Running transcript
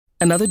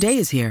Another day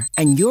is here,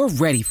 and you're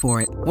ready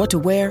for it. What to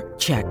wear?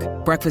 Check.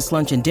 Breakfast,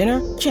 lunch, and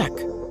dinner? Check.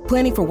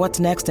 Planning for what's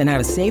next and how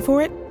to save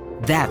for it?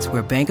 That's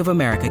where Bank of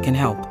America can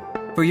help.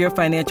 For your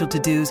financial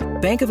to-dos,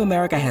 Bank of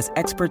America has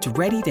experts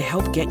ready to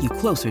help get you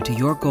closer to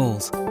your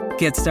goals.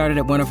 Get started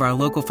at one of our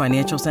local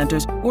financial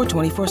centers or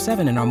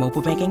 24/7 in our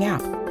mobile banking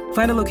app.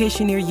 Find a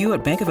location near you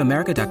at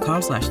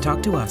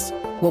bankofamerica.com/talktous.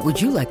 What would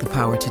you like the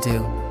power to do?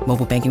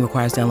 Mobile banking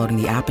requires downloading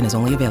the app and is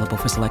only available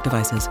for select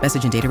devices.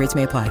 Message and data rates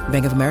may apply.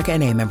 Bank of America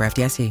NA, member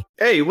FDIC.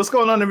 Hey, what's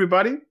going on,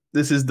 everybody?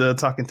 This is the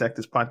Talking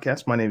Tactics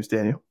podcast. My name is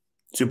Daniel.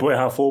 It's your boy,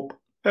 Half Hope.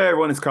 Hey,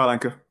 everyone, it's Carl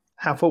Anker.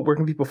 Half Hope, where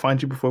can people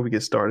find you before we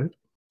get started?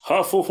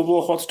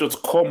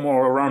 HalfHopeFootballHots.com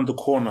or around the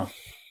corner.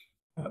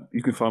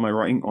 You can find my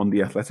writing on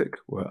The Athletic,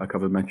 where I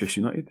cover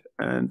Manchester United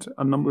and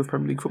a number of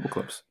Premier League football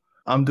clubs.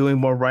 I'm doing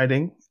more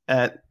writing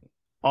at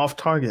Off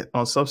Target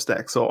on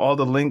Substack. So all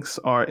the links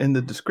are in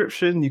the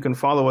description. You can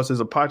follow us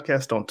as a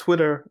podcast on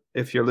Twitter.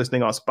 If you're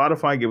listening on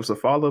Spotify, give us a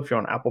follow. If you're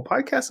on Apple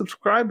Podcasts,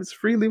 subscribe. It's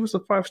free. Leave us a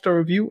 5-star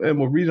review and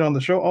we'll read it on the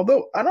show.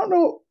 Although I don't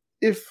know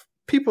if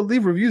people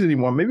leave reviews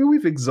anymore. Maybe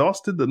we've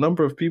exhausted the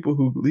number of people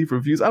who leave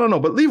reviews. I don't know,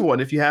 but leave one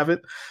if you have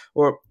it.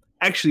 Or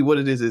actually what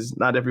it is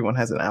not everyone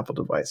has an Apple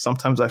device.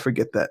 Sometimes I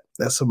forget that.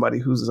 That's somebody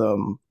who's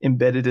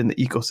embedded in the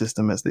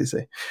ecosystem, as they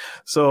say.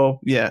 So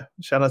yeah,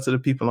 shout out to the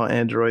people on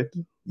Android.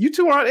 You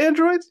two are on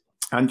Android?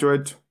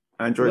 Android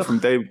from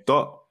Dave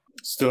Dot.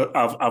 Still,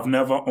 I've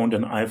never owned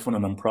an iPhone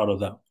and I'm proud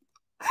of that.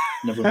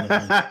 Never owned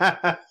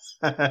an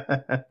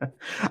iPhone.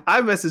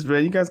 iMessage,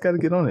 man. You guys got to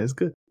get on it. It's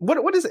good.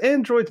 What is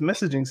Android's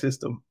messaging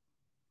system?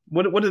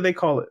 What do they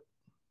call it?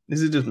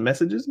 Is it just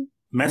messages?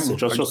 Message.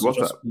 Just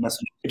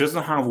message. It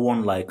doesn't have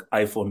one like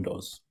iPhone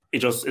does.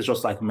 It's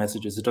just like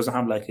messages. It doesn't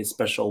have like a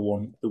special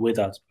one the way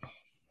that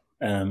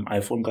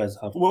iPhone guys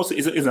have. Well,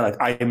 is it like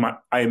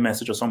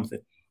iMessage or something?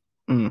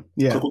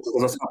 Yeah.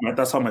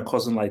 That's how my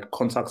cousin like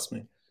contacts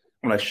me.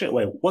 I'm like, shit,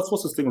 wait, what's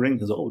this thing ringing?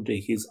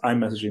 He's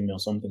iMessaging me or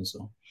something.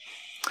 So,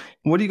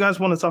 what do you guys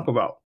want to talk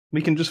about?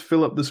 We can just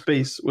fill up the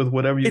space with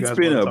whatever you guys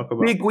want to talk about. It's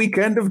been a big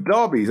weekend of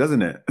derbies,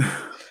 hasn't it?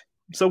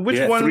 So which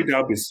one? 3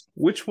 derbies.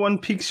 Which one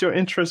piques your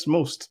interest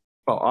most?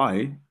 Well,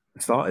 I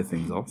started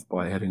things off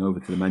by heading over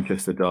to the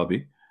Manchester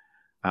derby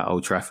at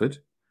Old Trafford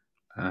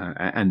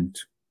and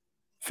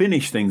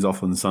finished things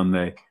off on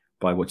Sunday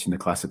by watching the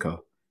Classico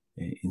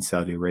in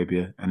Saudi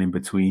Arabia. And in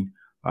between,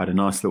 I had a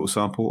nice little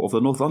sample of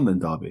the North London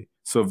derby.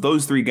 So of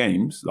those 3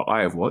 games that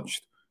I have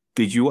watched,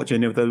 did you watch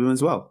any of them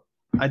as well?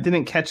 I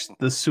didn't catch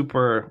the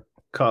Super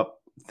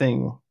Cup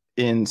thing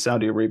in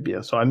Saudi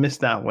Arabia, so I missed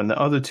that one. The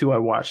other 2 I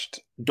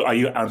watched. Are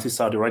you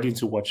anti-Saudi? Why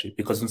didn't you watch it?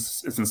 Because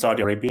it's in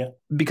Saudi Arabia?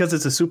 Because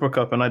it's a Super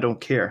Cup and I don't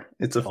care.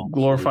 It's a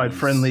glorified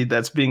friendly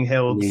that's being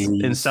held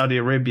in Saudi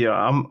Arabia.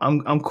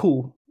 I'm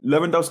cool.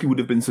 Lewandowski would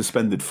have been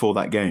suspended for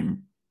that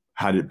game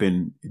had it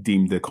been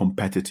deemed a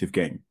competitive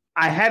game.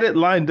 I had it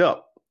lined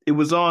up. It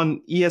was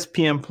on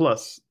ESPN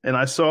Plus, and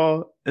I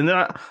saw, and then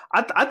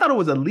I thought it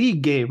was a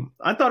league game.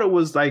 I thought it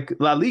was like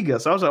La Liga,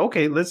 so I was like,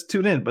 okay, let's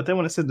tune in. But then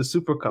when it said the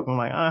Super Cup, I'm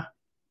like,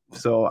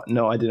 So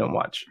no, I didn't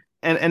watch,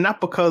 and not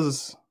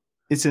because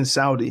it's in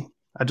Saudi.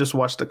 I just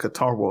watched the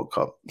Qatar World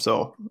Cup.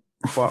 So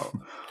far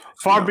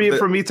be it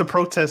for me to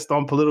protest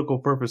on political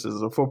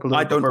purposes or for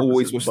political purposes. I don't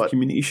always watch the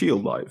Community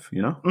Shield live,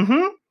 you know.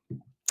 Mm-hmm.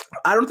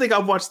 I don't think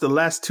I've watched the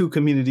last 2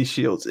 Community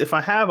Shields. If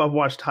I have, I've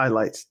watched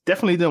highlights.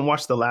 Definitely didn't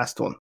watch the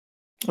last one.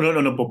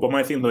 No. But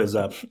my thing though is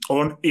that,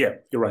 yeah,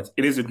 you're right.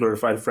 It is a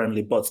glorified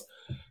friendly, but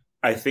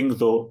I think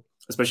though,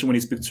 especially when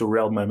you speak to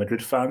Real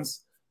Madrid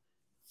fans,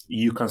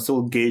 you can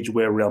still gauge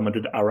where Real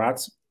Madrid are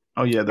at.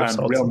 Oh yeah, that's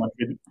and Real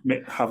Madrid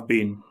may have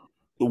been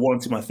the one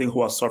team I think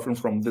who are suffering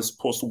from this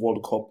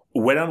post-World Cup.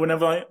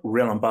 Whenever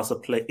Real and Barca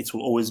play, it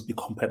will always be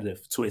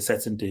competitive to a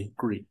certain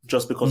degree,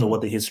 just because of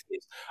what the history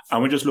is.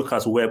 And we just look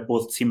at where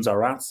both teams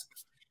are at.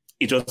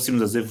 It just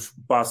seems as if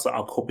Barca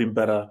are coping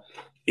better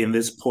in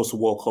this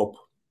post-World Cup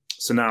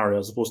scenario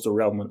as opposed to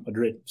Real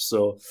Madrid.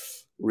 So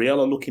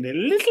Real are looking a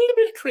little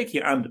bit tricky,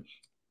 and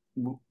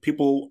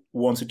people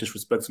want to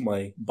disrespect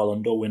my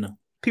Ballon d'Or winner.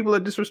 People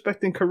are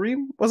disrespecting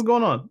Karim? What's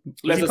going on?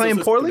 Is he playing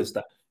poorly?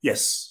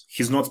 Yes,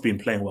 he's not been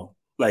playing well.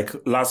 Like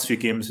last few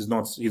games, he's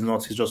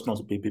just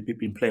not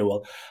been playing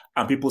well.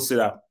 And people say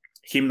that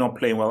him not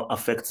playing well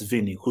affects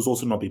Vini, who's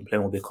also not been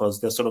playing well, because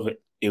they're sort of a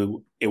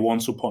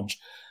 1-2 punch.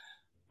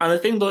 And the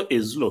thing though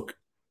is, look,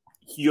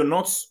 you're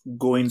not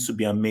going to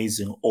be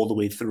amazing all the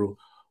way through.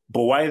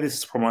 But why this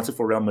is problematic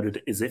for Real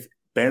Madrid is if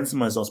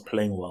Benzema is not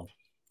playing well,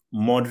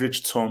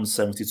 Modric turns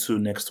 72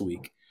 next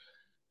week.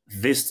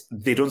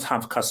 They don't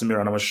have Casemiro,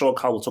 and I'm sure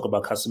Carl will talk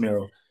about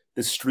Casemiro.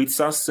 The streets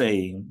are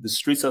saying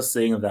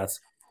that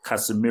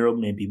Casemiro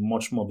may be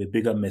much more of a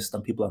bigger miss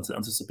than people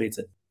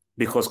anticipated,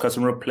 because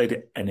Casemiro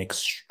played an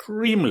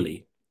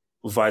extremely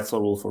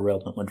vital role for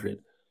Real Madrid.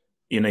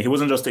 You know, he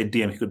wasn't just a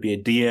DM. He could be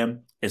a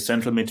DM, a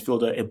central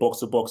midfielder, a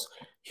box-to-box.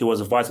 He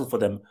was vital for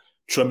them.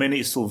 Tchouaméni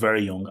is still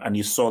very young, and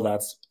you saw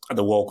that at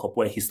the World Cup,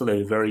 where he's still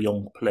a very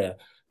young player.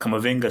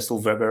 Camavinga is still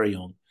very, very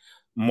young.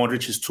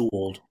 Modric is too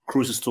old.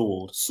 Kroos is too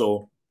old.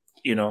 So,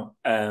 you know,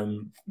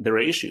 there are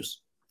issues.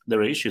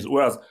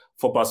 Whereas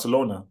for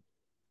Barcelona,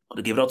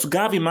 They give it out to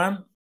Gavi,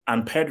 man,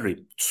 and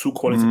Pedri, two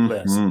quality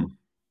players.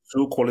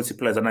 Two quality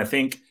players. And I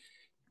think,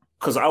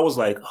 because I was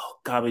like, oh,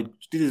 Gavi, did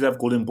he deserve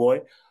Golden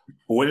Boy?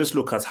 But when you just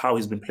look at how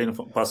he's been playing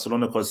for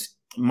Barcelona, because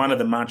man of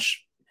the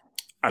match,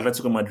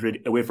 Atletico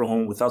Madrid away from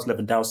home without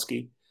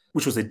Lewandowski,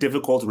 which was a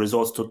difficult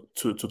result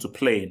to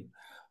play in.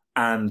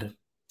 And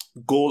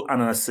goal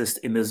and an assist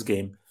in this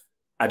game.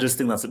 I just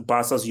think that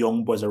Barca's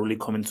young boys are really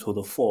coming to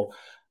the fore.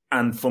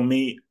 And for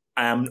me,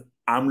 I'm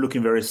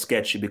looking very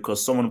sketchy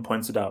because someone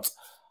pointed out,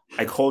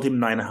 I called him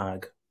Nine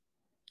Hag.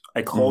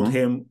 I called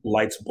him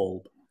Light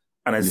Bulb.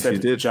 And I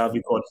said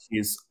Javi got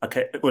his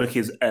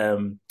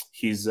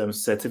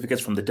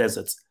certificates from the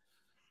desert.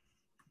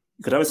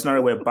 You could have a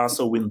scenario where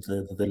Barca win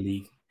the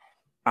league,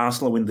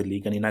 Arsenal win the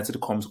league, and United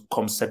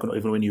comes second or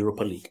even win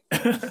Europa League.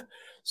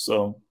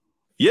 So,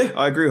 yeah,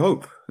 I agree.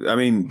 Hope. I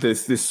mean,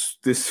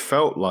 this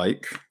felt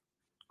like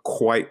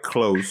quite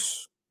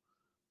close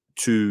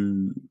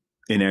to,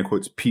 in air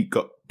quotes, peak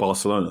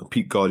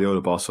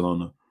Guardiola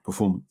Barcelona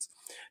performance.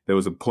 There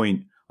was a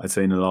point, I'd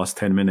say, in the last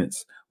 10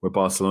 minutes where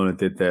Barcelona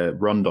did their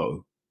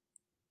rondo,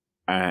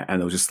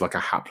 and it was just like a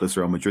hapless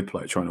Real Madrid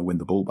player trying to win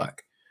the ball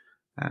back.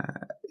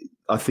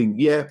 I think,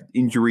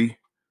 injury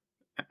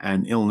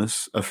and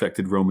illness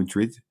affected Real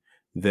Madrid.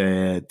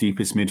 Their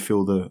deepest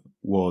midfielder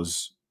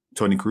was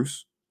Toni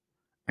Kroos,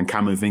 and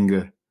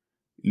Camavinga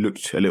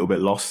looked a little bit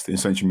lost in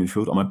central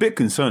midfield. I'm a bit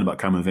concerned about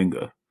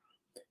Camavinga.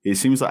 It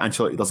seems like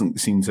Ancelotti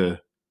doesn't seem to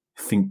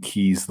think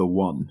he's the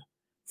one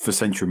for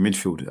central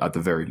midfield at the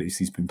very least.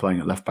 He's been playing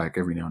at left back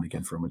every now and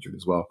again for Real Madrid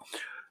as well.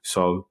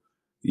 So,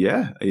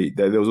 there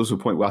was also a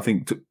point where I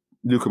think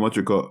Luka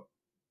Modric got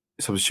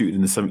substituted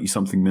in the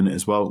 70-something minute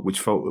as well, which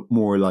felt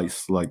more or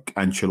less like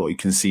Ancelotti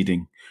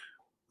conceding,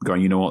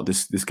 going, you know what,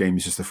 this game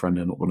is just a friend.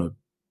 I'm not going to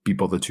be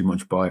bothered too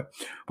much by it.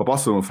 But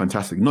Barcelona were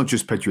fantastic. Not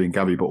just Pedri and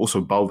Gavi, but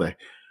also Balde.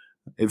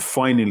 It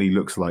finally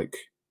looks like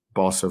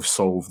Barca have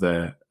solved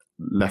their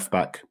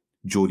left-back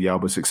Jordi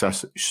Alba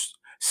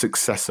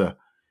successor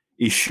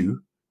issue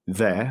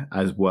there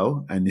as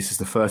well. And this is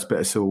the first bit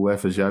of silverware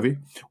for Xavi.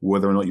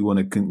 Whether or not you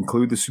want to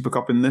include the Super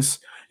Cup in this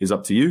is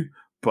up to you.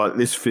 But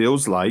this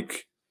feels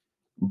like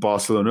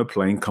Barcelona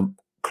playing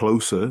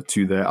closer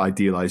to their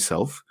idealized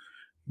self.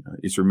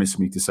 It's remiss of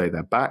me to say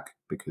they're back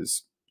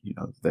because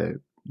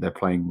they're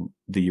playing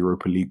the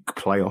Europa League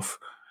playoff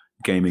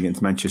game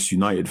against Manchester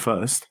United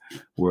first,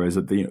 whereas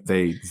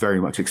they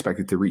very much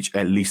expected to reach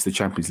at least the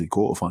Champions League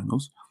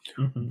quarterfinals.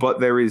 Mm-hmm. But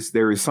there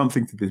is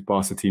something to this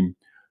Barca team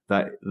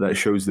that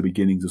shows the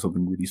beginnings of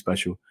something really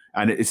special,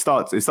 and it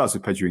starts with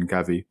Pedri and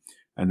Gavi,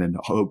 and then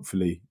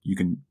hopefully you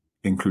can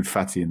include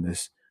Fati in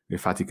this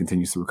if Fati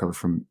continues to recover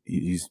from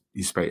his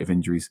spate of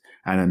injuries,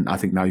 and then I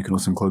think now you can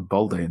also include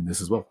Balde in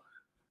this as well.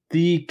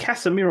 The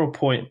Casemiro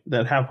point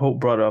that Have Hope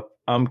brought up,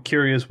 I'm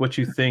curious what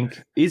you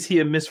think. Is he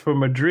a miss for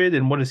Madrid,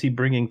 and what is he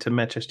bringing to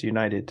Manchester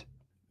United?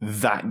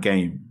 That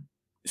game,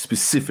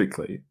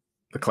 specifically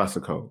the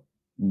Clásico,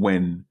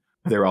 when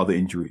there are the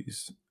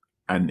injuries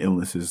and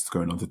illnesses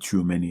going on to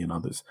Tchouaméni and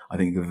others, I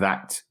think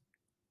that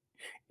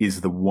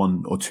is the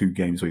one or two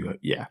games where you go,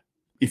 yeah,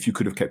 if you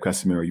could have kept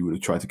Casemiro, you would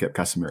have tried to keep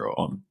Casemiro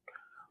on.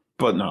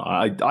 But no,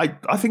 I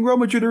think Real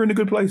Madrid are in a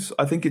good place.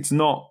 I think it's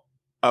not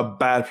a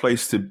bad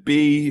place to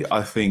be.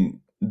 I think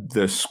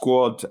the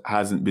squad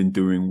hasn't been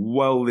doing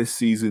well this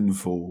season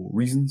for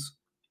reasons.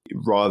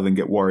 Rather than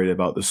get worried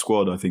about the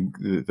squad, I think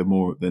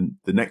the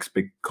next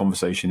big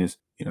conversation is,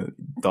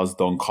 does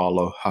Don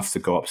Carlo have to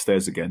go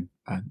upstairs again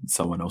and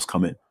someone else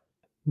come in?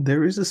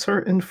 There is a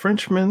certain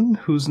Frenchman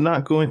who's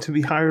not going to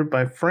be hired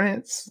by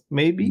France,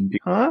 maybe,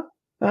 huh?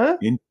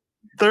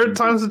 Third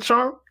time's the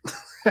charm.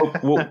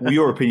 Well,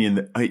 your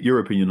opinion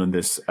on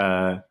this?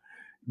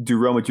 Do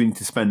Real Madrid need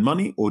to spend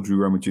money, or do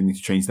Real Madrid need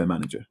to change their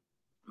manager?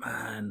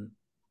 Man,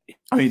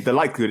 I mean, the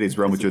likelihood is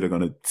Real Madrid are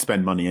going to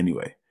spend money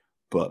anyway.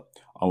 But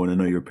I want to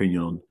know your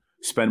opinion on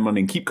spend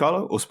money and keep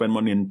Carlo, or spend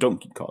money and don't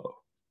keep Carlo.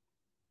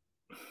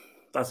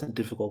 That's a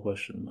difficult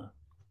question, man.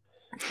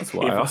 That's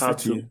why I asked it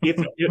to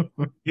you.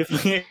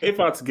 If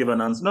I had to give an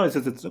answer, no,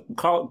 it's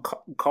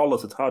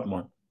Carlos. It's hard,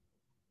 man.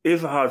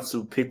 If I had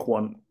to pick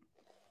one,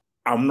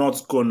 I'm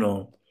not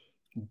gonna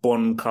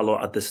burn Carlo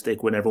at the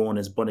stake when everyone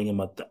is burning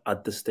him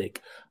at the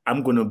stake.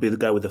 I'm gonna be the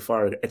guy with the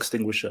fire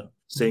extinguisher,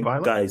 saying,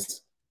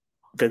 "Guys,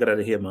 get out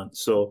of here, man."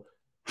 So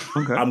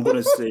I'm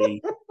gonna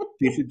say,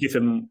 give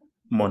him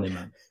money,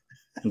 man.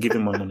 Give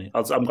him my money.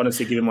 I'm gonna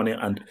say, give him money,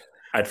 and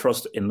I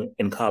trust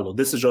in Carlo.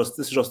 It's just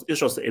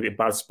a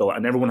bad spell,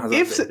 and everyone has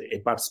a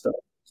bad spell.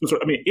 So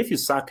I mean, if you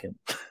sack him,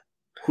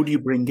 who do you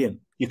bring in?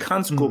 You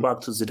can't go back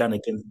to Zidane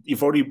again.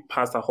 You've already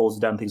passed that whole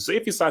Zidane thing. So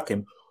if you sack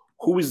him,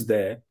 who is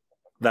there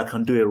that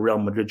can do a Real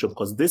Madrid job?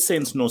 Because this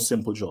ain't no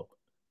simple job.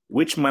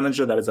 Which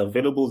manager that is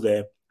available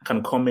there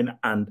can come in,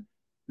 and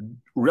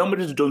Real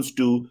Madrid don't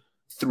do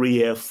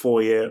 3-year,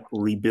 4-year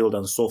rebuild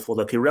and so forth.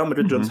 Like Real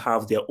Madrid don't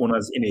have their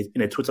owners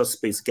in a Twitter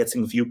space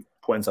getting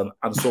viewpoints and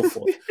so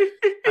forth.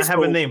 I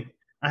have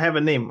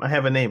a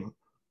name.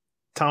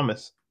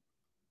 Thomas.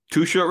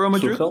 Too short Real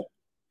Madrid? Tuchel?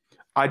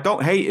 I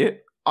don't hate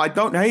it.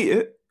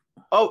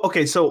 Oh,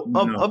 okay. So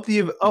No. of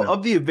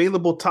the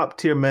available top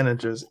tier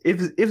managers,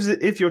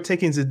 if you're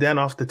taking Zidane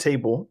off the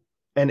table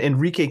and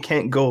Enrique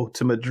can't go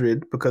to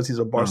Madrid because he's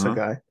a Barca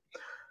guy,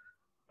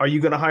 are you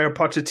going to hire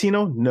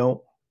Pochettino?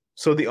 No.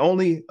 So the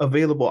only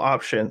available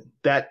option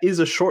that is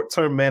a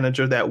short-term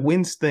manager that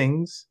wins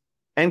things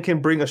and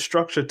can bring a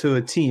structure to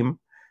a team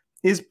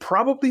is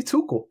probably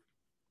Tuchel.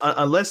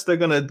 Unless they're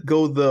going to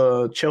go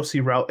the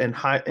Chelsea route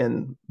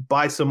and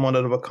buy someone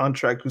out of a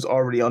contract who's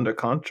already under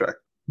contract.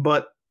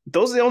 But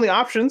those are the only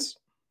options.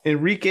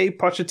 Enrique,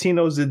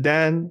 Pochettino,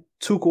 Zidane,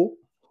 Tuchel.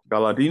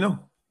 Gallardino.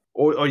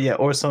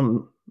 Or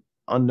some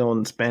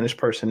unknown Spanish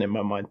person in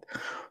my mind.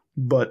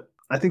 But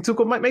I think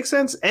Tuchel might make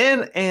sense.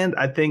 And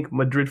I think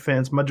Madrid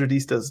fans,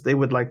 Madridistas, they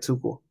would like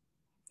Tuchel.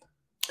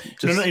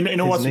 You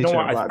know what?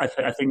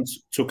 I think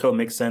Tuchel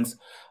makes sense.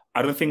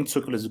 I don't think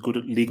Tuchel is a good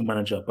league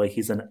manager, but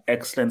he's an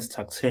excellent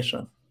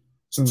tactician.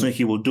 So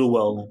he will do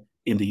well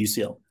in the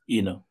UCL.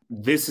 You know,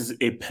 this is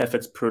a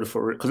perfect period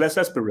for it. Because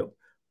let's be real.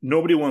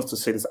 Nobody wants to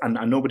say this, and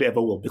nobody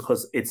ever will,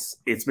 because it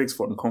makes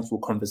for uncomfortable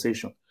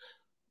conversation.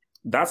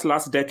 That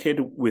last decade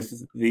with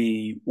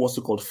the, 4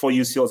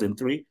 UCLs in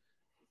 3,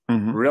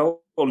 Real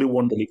only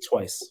won the league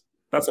twice.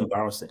 That's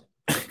embarrassing.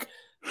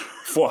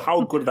 For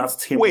how good that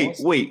team was.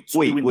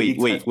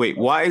 Wait.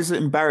 Why is it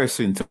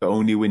embarrassing to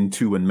only win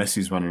 2 when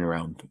Messi's running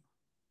around?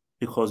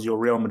 Because you're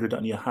Real Madrid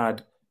and you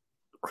had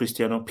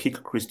Cristiano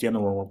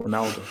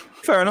Ronaldo.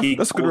 Fair enough.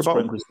 That's a good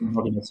rebuttal.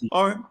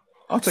 All right.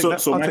 I'll take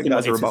that. I'll take that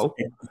as a rebuttal.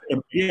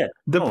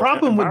 The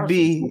problem would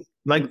be,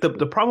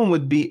 the problem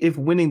would be if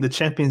winning the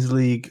Champions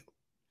League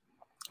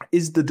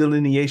is the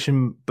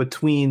delineation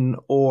between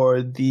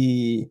or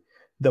the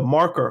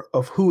marker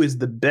of who is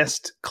the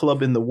best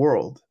club in the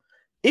world.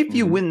 If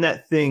you win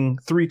that thing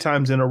 3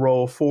 times in a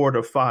row, 4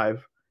 to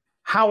 5,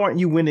 how aren't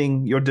you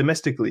winning your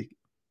domestic league?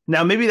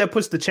 Now, maybe that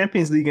puts the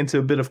Champions League into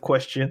a bit of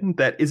question.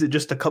 That is it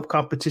just a cup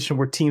competition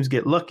where teams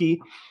get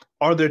lucky?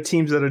 Are there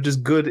teams that are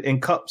just good in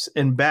cups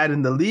and bad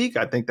in the league?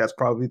 I think that's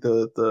probably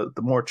the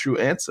more true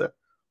answer.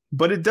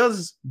 But it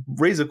does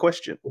raise a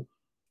question.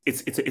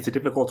 It's a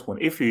difficult one.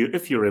 If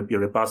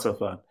you're a Barca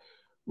fan,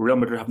 Real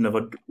Madrid have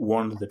never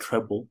won the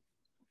treble.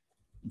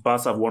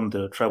 Barca have won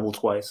the treble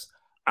twice,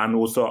 and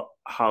also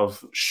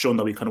have shown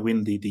that we can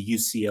win the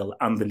UCL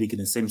and the league in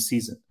the same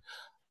season.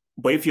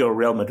 But if you're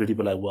Real Madrid, you'll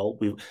be like, well,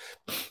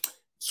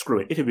 screw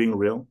it. If you're being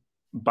real,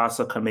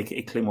 Barca can make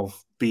a claim of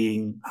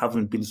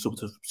having been a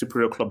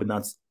superior club in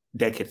that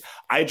decade.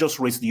 I just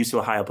raised the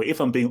UCL higher, but if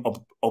I'm being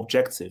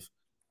objective,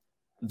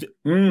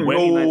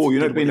 you're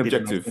not being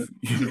objective.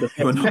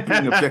 You're not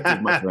being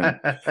objective, my friend.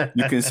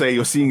 You can say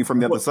you're seeing it from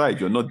the other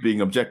side. You're not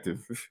being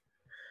objective.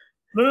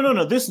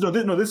 No. This is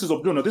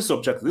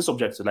objective. This is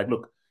objective. Like,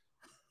 look,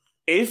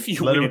 if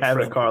you let him have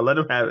it, Carl. Let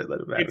him have it.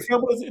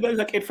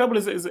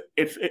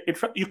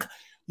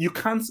 You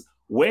can't.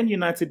 When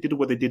United did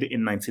what they did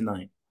in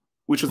 '99,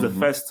 which was the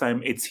first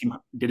time a team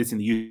did it in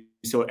the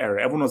UCL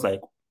era, everyone was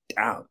like,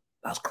 "Damn,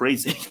 that's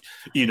crazy."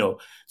 To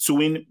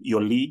win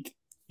your league,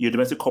 your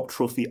domestic cup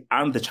trophy,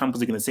 and the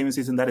Champions League in the same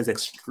season, that is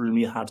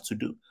extremely hard to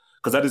do,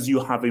 because that is you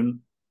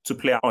having to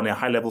play on a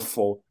high level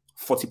for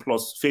 40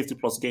 plus, 50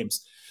 plus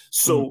games.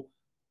 So.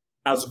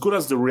 As good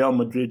as the Real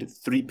Madrid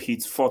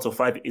 3-peat 4 to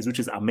 5 is, which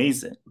is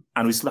amazing,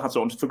 and we still have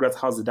to figure out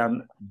how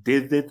Zidane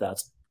did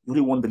that,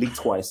 really won the league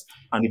twice,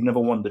 and they've never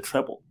won the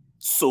treble.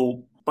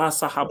 So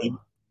Barca have a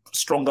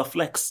stronger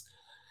flex.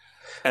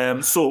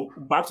 So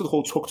back to the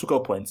whole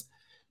Tuchel point.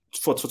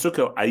 For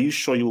Tuchel, are you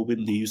sure you will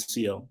win the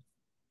UCL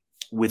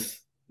with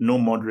no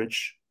Modric,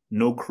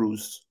 no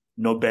Kroos,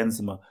 no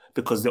Benzema,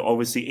 because they're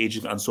obviously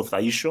aging and so forth?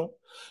 Are you sure?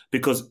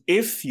 Because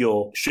if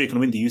you're sure you can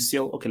win the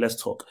UCL, okay,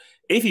 let's talk.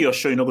 If you're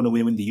sure you're not going to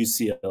win the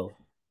UCL,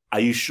 are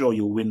you sure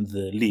you'll win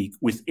the league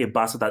with a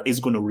Barca that is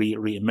going to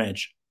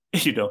re-emerge?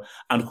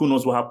 And who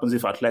knows what happens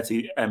if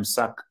Atleti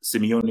sack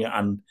Simeone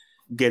and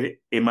get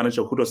a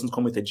manager who doesn't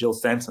come with a jail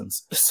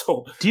sentence.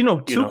 So,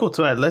 Tuchel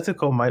to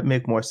Atletico might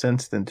make more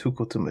sense than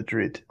Tuchel to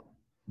Madrid.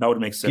 That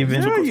would make sense.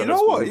 But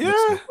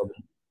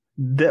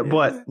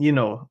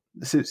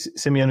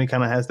Simeone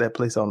kind of has that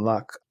place on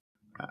lock.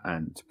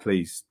 And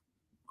please,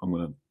 I'm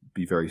going to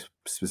be very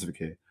specific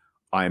here.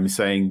 I am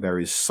saying there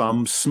is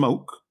some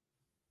smoke.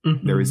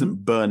 There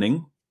isn't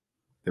burning.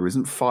 There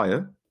isn't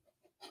fire.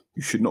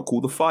 You should not call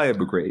the fire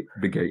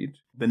brigade.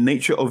 The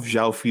nature of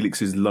João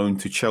Felix's loan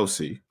to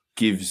Chelsea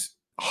gives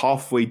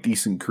halfway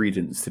decent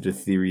credence to the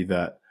theory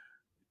that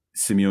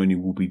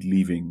Simeone will be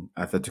leaving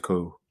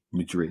Atletico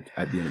Madrid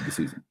at the end of the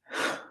season.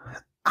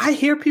 I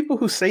hear people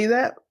who say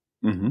that.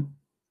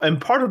 And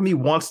part of me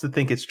wants to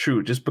think it's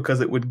true just because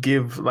it would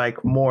give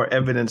more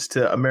evidence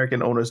to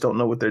American owners don't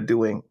know what they're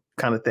doing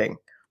kind of thing.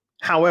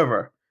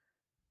 However,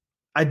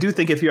 I do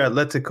think if you're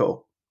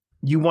Atletico,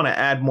 you want to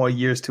add more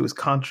years to his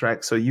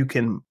contract so you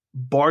can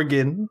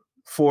bargain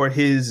for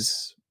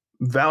his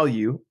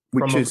value.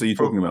 Which are you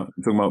talking about?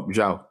 You're talking about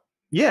João?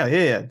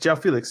 Yeah. João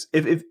Felix.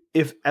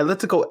 If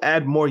Atletico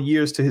add more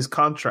years to his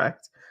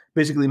contract,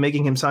 basically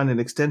making him sign an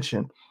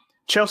extension,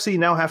 Chelsea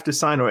now have to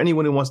sign, or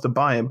anyone who wants to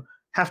buy him,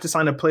 have to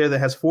sign a player that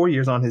has 4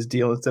 years on his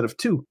deal instead of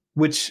 2,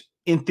 which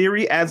in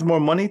theory, adds more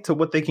money to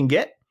what they can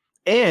get.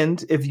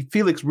 And if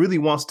Felix really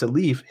wants to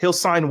leave, he'll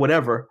sign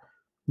whatever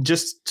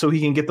just so he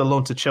can get the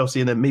loan to Chelsea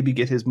and then maybe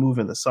get his move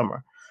in the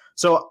summer.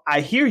 So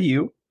I hear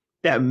you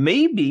that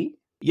maybe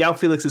João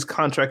Felix's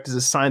contract is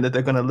a sign that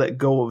they're going to let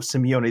go of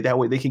Simeone. That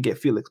way they can get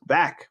Felix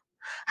back.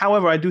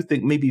 However, I do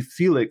think maybe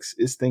Felix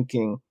is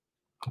thinking,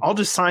 I'll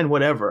just sign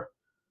whatever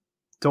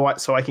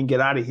so I can get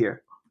out of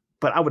here.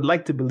 But I would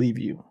like to believe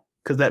you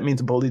because that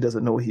means Boli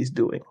doesn't know what he's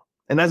doing.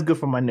 And that's good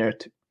for my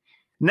narrative.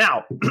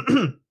 Now,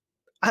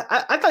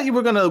 I thought you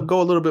were going to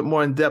go a little bit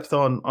more in depth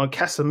on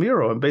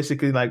Casemiro and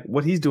basically like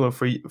what he's doing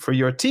for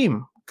your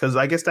team, because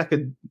I guess that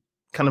could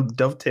kind of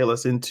dovetail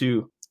us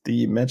into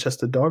the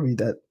Manchester derby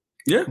that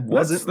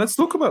let's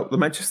talk about the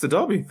Manchester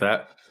derby.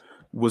 That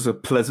was a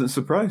pleasant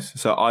surprise.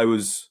 So I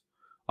was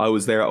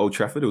there at Old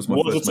Trafford. It was my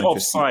first Manchester.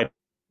 Offside?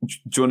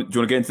 Do you want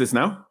to get into this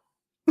now?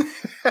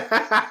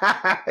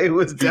 It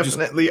was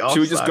definitely offside.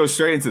 Should we just go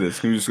straight into this?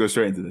 Can we just go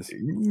straight into this?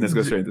 Let's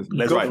go straight into this.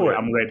 Let's go for it.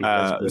 I'm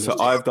ready. So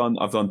I've done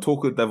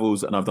Talk of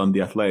Devils and I've done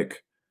the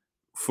Athletic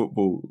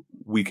football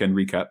weekend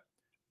recap,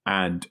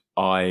 and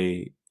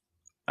I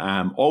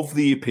am of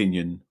the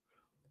opinion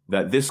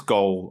that this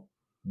goal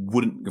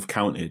wouldn't have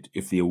counted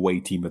if the away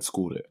team had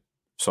scored it.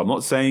 So I'm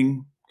not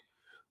saying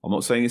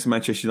it's a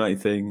Manchester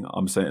United thing.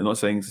 I'm not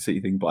saying it's a City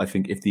thing, but I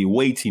think if the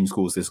away team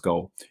scores this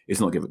goal, it's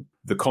not given.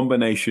 The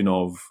combination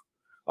of,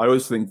 I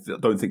always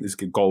don't think this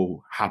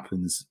goal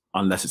happens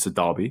unless it's a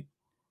derby,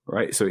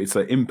 right? So it's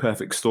an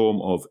imperfect storm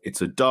of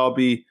it's a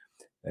derby.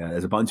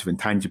 There's a bunch of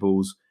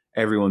intangibles.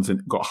 Everyone's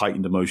got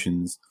heightened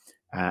emotions.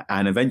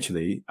 And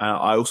eventually,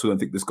 I also don't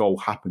think this goal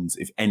happens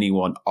if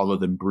anyone other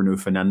than Bruno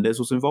Fernandes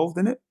was involved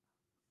in it.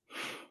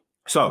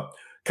 So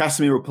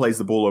Casemiro plays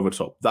the ball over the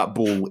top. That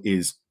ball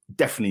is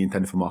definitely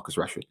intended for Marcus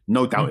Rashford.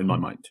 No doubt in my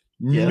mind.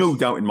 Yes. No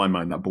doubt in my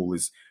mind that ball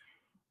is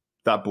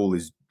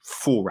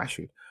for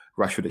Rashford.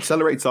 Rashford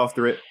accelerates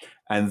after it,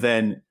 and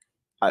then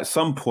at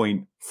some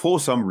point, for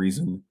some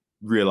reason,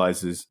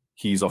 realizes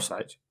he's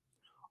offside.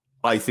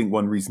 I think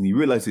one reason he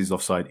realizes he's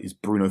offside is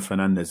Bruno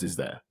Fernandes is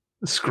there.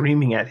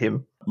 Screaming at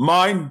him.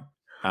 Mine.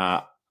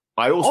 I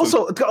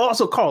also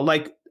Carl,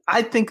 like,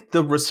 I think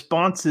the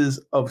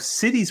responses of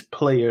City's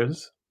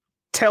players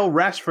tell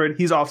Rashford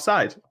he's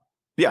offside.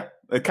 Yeah.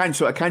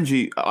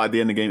 Akanji at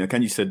the end of the game,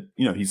 Akanji said,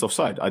 he's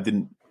offside. I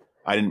didn't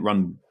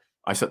run.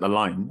 I set the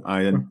line.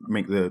 I didn't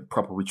make the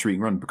proper retreating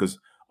run because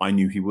I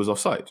knew he was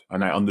offside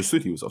and I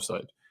understood he was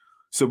offside.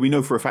 So we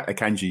know for a fact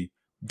Akanji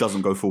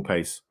doesn't go full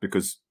pace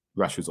because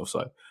Rashford's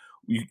offside.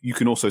 You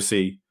can also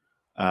see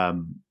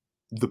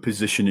the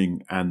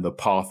positioning and the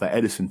path that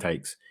Ederson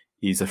takes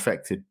is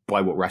affected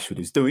by what Rashford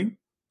is doing.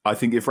 I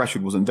think if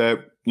Rashford wasn't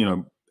there,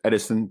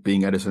 Ederson,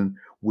 being Ederson,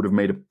 would have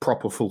made a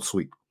proper full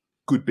sweep.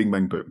 Good bing,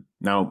 bang, boom.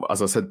 Now,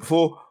 as I said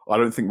before, I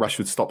don't think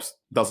Rashford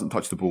doesn't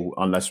touch the ball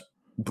unless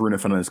Bruno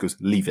Fernandes goes,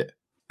 leave it.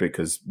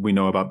 Because we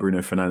know about Bruno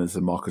Fernandes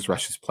and Marcus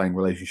Rashford's playing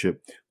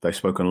relationship. They've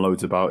spoken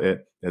loads about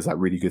it. There's that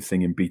really good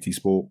thing in BT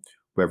Sport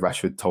where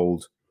Rashford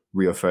told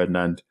Rio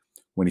Ferdinand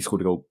when he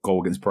scored a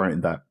goal against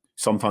Brighton that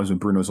sometimes when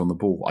Bruno's on the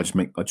ball, I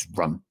just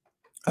run.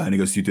 And he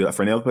goes, do you do that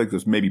for any other player? He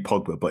goes, maybe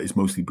Pogba, but it's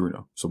mostly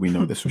Bruno. So we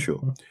know this for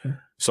sure.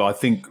 So I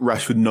think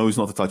Rashford knows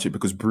not to touch it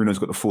because Bruno's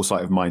got the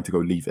foresight of mind to go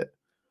leave it.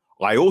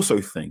 I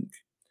also think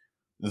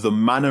the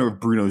manner of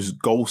Bruno's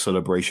goal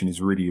celebration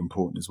is really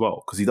important as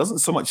well because he doesn't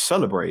so much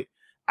celebrate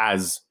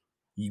as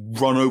you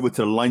run over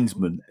to the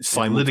linesman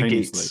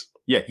simultaneously.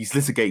 Yeah, he's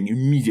litigating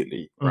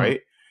immediately, right?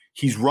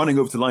 He's running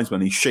over to the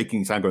linesman and he's shaking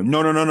his hand going,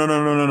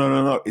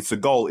 no. It's a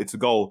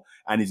goal.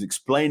 And he's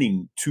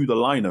explaining to the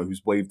liner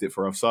who's waved it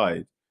for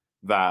offside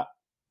that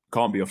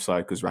can't be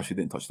offside because Rashford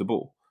didn't touch the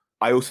ball.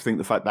 I also think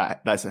the fact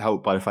that that's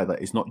helped by the fact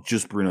that it's not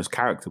just Bruno's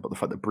character, but the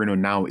fact that Bruno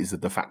now is the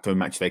de facto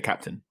matchday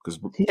captain. Because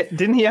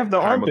didn't he have the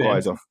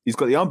armband? Off. He's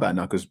got the armband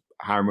now because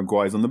Harry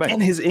Maguire's on the bench.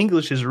 And his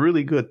English is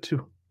really good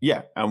too.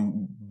 Yeah,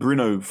 and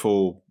Bruno,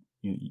 to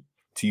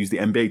use the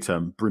NBA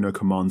term, Bruno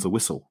commands a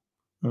whistle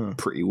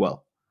pretty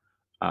well.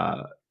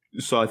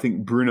 So I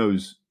think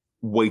Bruno's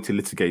way to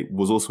litigate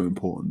was also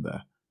important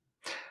there.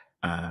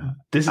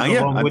 This is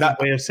a long-winded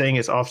way of saying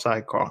it's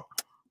offside, Carl.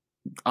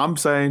 I'm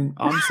saying.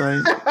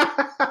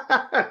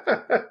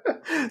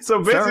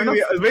 So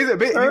basically,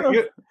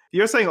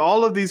 you're saying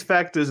all of these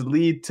factors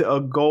lead to a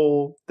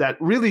goal that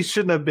really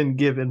shouldn't have been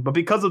given, but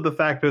because of the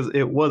factors,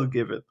 it was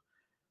given.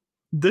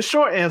 The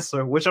short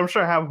answer, which I'm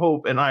sure have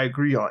hope and I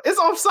agree on, is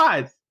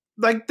offside.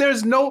 Like,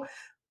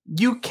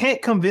 you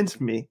can't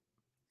convince me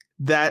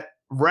that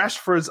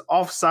Rashford's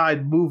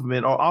offside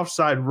movement or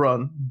offside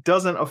run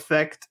doesn't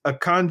affect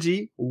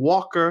Akanji,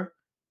 Walker,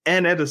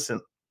 and Ederson.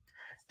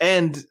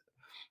 And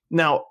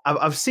now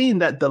I've seen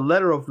that the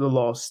letter of the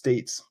law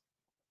states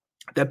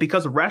that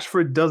because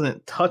Rashford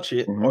doesn't touch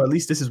it, or at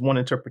least this is one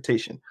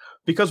interpretation,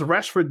 because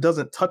Rashford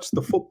doesn't touch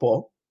the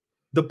football,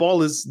 the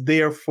ball is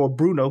there for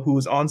Bruno, who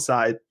is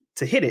onside,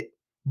 to hit it.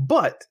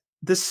 But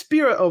the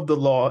spirit of the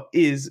law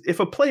is if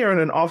a player in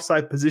an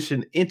offside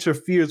position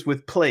interferes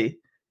with play,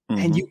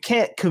 and you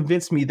can't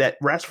convince me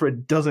that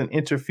Rashford doesn't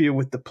interfere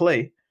with the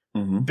play,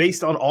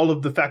 based on all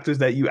of the factors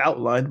that you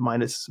outlined,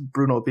 minus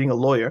Bruno being a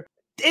lawyer,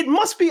 it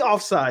must be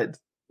offside.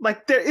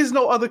 Like, there is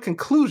no other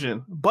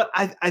conclusion. But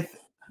I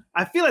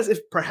feel as if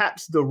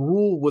perhaps the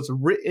rule was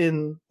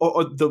written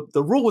or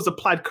the rule was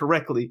applied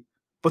correctly,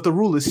 but the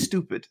rule is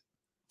stupid.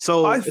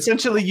 So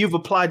essentially, you've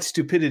applied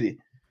stupidity.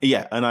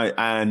 Yeah,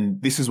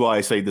 and this is why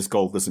I say this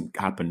goal doesn't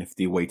happen if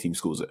the away team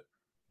scores it.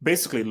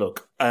 Basically,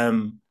 look,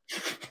 it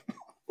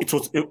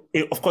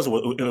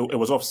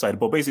was offside,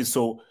 but basically,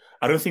 so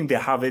I don't think they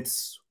have it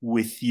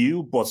with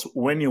you, but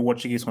when you're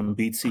watching it on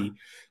BT,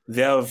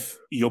 they have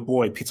your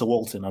boy Peter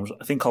Walton. I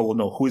think I will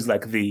know who is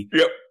like the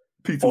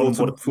Peter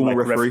Walton, full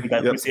referee.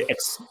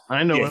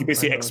 I know. He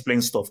basically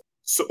explains stuff.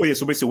 So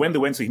basically, when they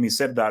went to him, he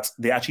said that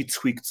they actually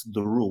tweaked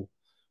the rule,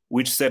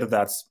 which said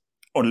that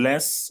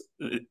unless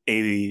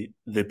the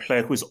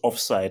player who is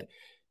offside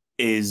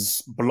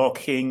is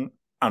blocking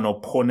an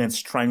opponent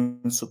trying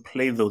to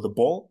play the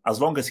ball,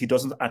 as long as he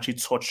doesn't actually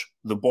touch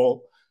the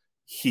ball,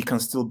 he can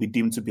still be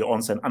deemed to be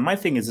onside. And my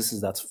thing is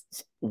that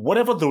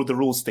whatever the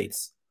rule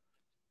states,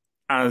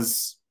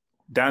 as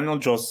Daniel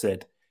just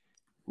said,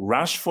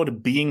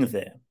 Rashford being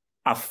there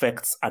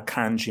affects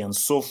Akanji and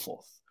so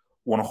forth.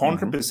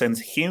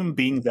 100% him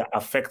being there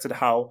affected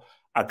how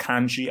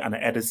Akanji and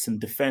Edison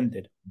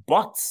defended.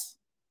 But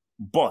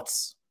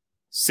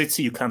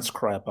City, you can't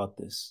cry about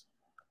this.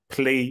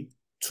 Play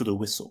to the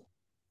whistle.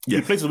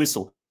 Yes. He plays the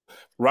whistle.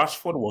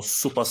 Rashford was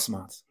super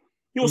smart.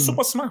 He was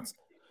super smart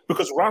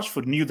because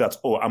Rashford knew that,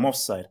 I'm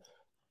offside.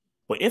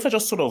 But if I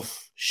just sort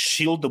of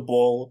shield the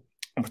ball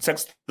and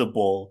protect the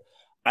ball,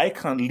 I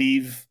can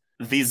leave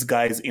these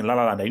guys in La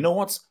La Land. You know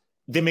what?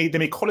 They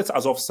may call it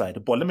as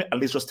offside, but let me at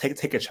least just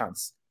take a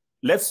chance.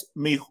 Let's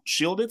me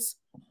shield it,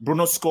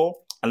 Bruno score,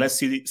 and let's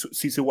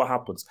see what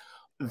happens.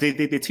 They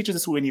teach us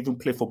this when you even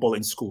play football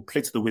in school.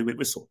 Play to the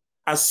whistle.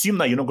 Assume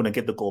that you're not going to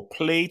get the goal.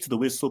 Play to the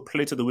whistle,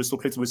 play to the whistle,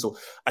 play to the whistle.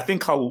 I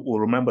think I will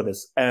remember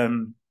this.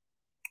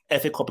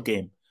 FA Cup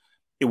game.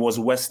 It was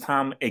West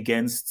Ham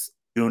against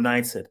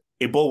United.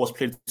 A ball was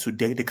played to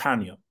De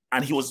Canio,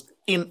 and he was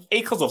in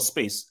acres of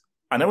space.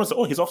 And everyone said,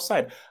 he's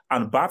offside.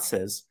 And Bart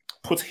says,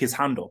 put his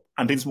hand up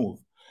and didn't move.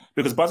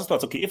 Because Bart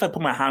thought, okay, if I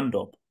put my hand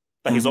up,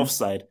 that he's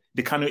offside,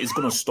 De Canio is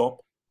going to stop.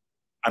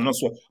 And not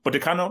so, but De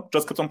Canio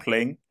just kept on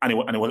playing, and it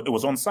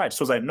was onside.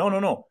 So it's like,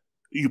 no.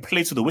 You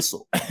play to the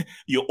whistle.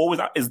 You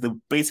always is the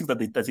basic that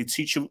they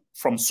teach you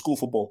from school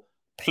football.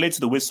 Play to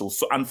the whistle.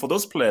 So, and for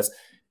those players,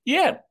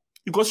 you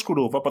got screwed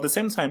over, but at the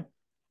same time,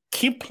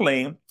 keep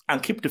playing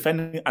and keep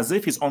defending as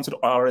if he's onside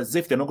or as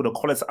if they're not going to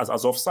call it as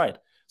offside.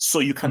 So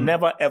you can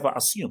never ever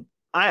assume.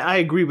 I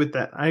agree with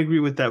that. I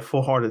agree with that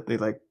full-heartedly.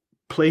 Like,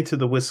 play to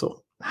the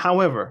whistle.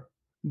 However,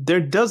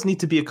 there does need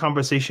to be a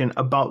conversation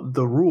about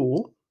the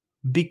rule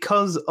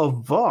because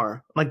of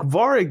VAR. Like,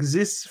 VAR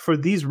exists for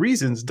these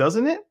reasons,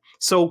 doesn't it?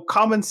 So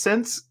common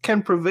sense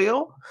can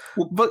prevail,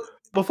 but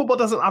football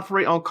doesn't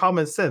operate on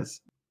common sense.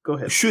 Go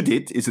ahead. Should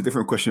it is a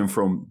different question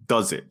from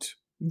does it?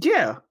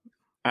 Yeah.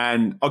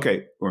 And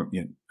okay,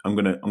 I'm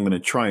gonna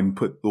try and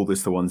put all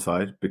this to one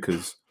side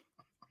because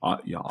I'm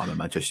a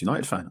Manchester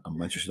United fan. I'm a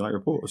Manchester United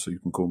reporter, so you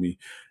can call me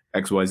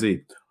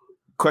XYZ.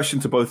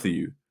 Question to both of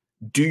you: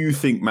 do you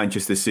think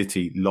Manchester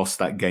City lost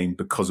that game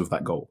because of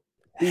that goal?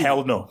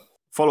 Hell no.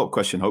 Follow-up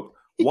question, Hope.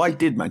 Why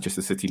did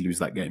Manchester City lose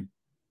that game?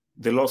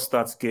 They lost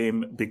that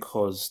game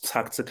because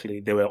tactically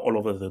they were all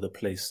over the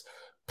place.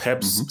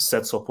 Pep's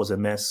setup was a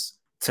mess.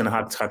 Ten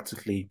Hag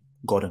tactically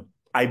got him.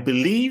 I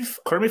believe,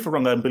 correct me if I'm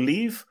wrong, I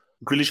believe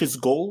Grealish's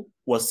goal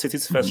was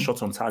City's first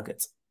shot on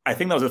target. I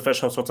think that was the first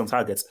shot on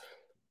target.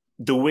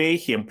 The way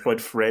he employed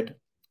Fred,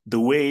 the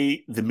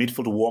way the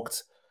midfield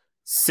worked,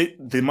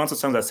 the amount of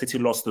times that City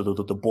lost the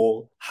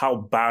ball, how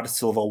bad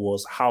Silva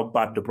was, how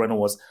bad De Bruyne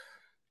was.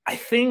 I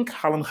think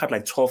Haaland had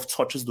like 12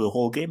 touches the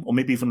whole game, or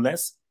maybe even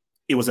less.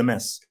 It was a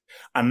mess.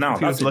 And now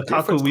that's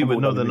Lukaku, we would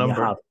know the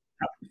number.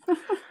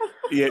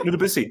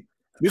 This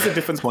is a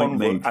different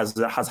convo as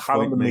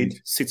Haaland made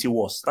City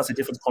worse. That's a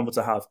different convo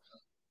to have.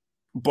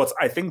 But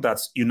I think that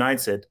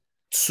United,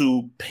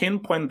 to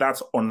pinpoint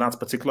that on that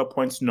particular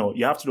point, no,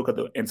 you have to look at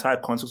the entire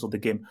context of the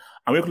game.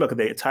 And we have to look at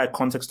the entire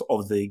context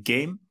of the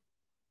game.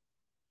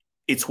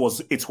 It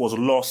was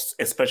lost,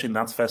 especially in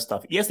that first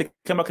half. Yes, they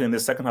came back in the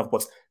second half,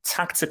 but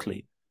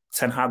tactically,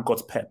 Ten Hag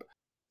got Pep.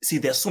 See,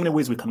 there's so many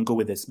ways we can go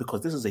with this because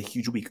this is a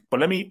huge week.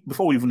 But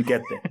before we even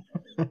get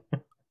there,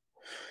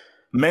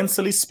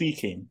 mentally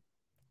speaking,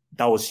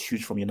 that was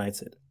huge from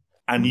United.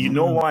 And you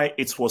know why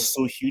it was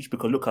so huge?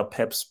 Because look at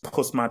Pep's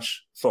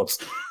post-match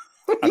thoughts.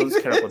 I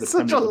don't care about the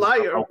such a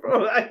liar,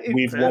 bro.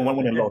 We've won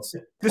a lot.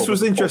 This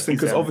was interesting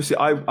because obviously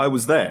I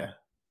was there.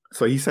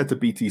 So he said to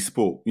BT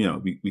Sport,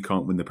 we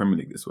can't win the Premier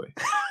League this way.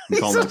 He's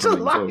such a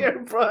liar,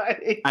 bro.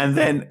 And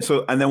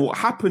then what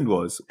happened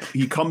was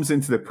he comes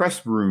into the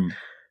press room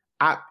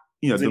at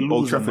the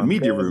Old Trafford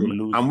media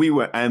room,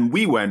 and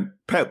we went,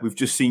 Pep, we've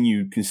just seen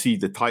you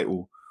concede the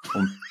title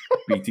on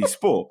BT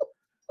Sport,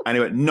 and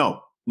he went,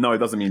 no, it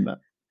doesn't mean that.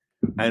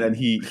 And then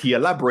he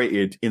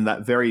elaborated in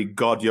that very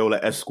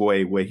Guardiola-esque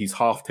way where he's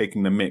half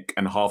taking the mick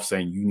and half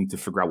saying, you need to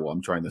figure out what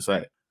I'm trying to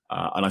say.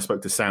 And I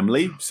spoke to Sam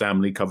Lee.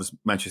 Sam Lee covers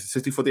Manchester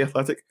City for The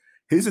Athletic.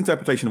 His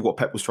interpretation of what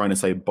Pep was trying to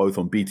say, both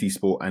on BT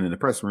Sport and in the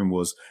press room,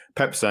 was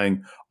Pep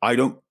saying, I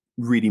don't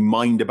really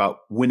mind about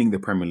winning the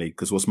Premier League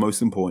because what's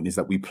most important is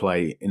that we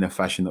play in a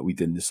fashion that we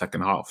did in the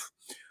second half,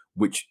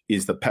 which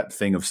is the Pep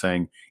thing of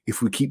saying,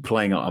 if we keep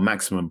playing at our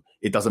maximum,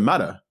 it doesn't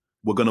matter.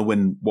 We're going to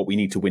win what we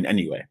need to win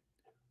anyway.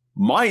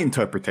 My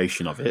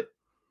interpretation of it,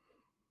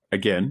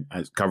 again,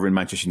 as covering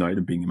Manchester United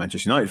and being a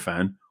Manchester United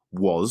fan,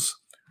 was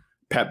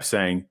Pep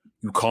saying,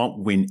 you can't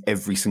win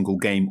every single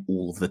game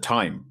all of the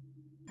time.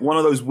 One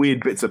of those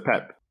weird bits of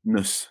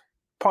Pepness.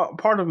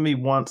 Part of me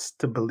wants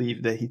to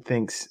believe that he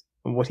thinks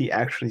what he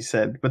actually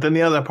said. But then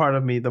the other part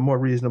of me, the more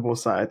reasonable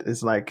side,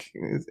 is like,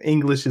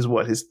 English is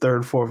what, his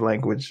third, fourth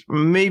language.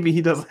 Maybe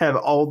he doesn't have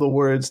all the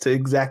words to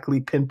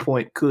exactly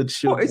pinpoint could,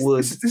 should,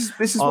 would. This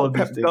is what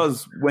Pep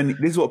does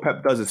this is what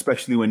Pep does,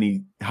 especially when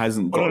he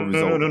hasn't got a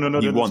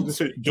result he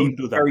wants. Don't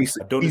do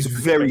that. He's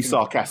very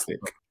sarcastic.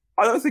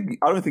 I don't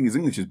think his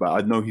English is bad.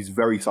 I know he's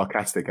very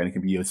sarcastic and he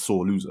can be a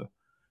sore loser.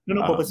 But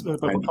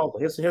Paul,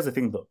 here's the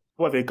thing though.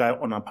 We have a guy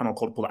on our panel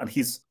called Paul, and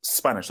he's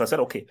Spanish. So I said,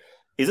 okay,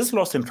 is this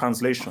lost in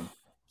translation?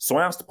 So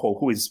I asked Paul,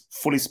 who is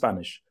fully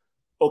Spanish.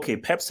 Okay,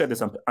 Pep said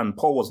this, and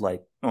Paul was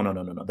like,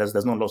 no.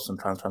 There's no lost in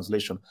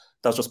translation.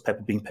 That's just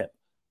Pep being Pep.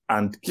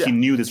 And he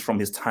knew this from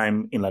his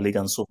time in La Liga,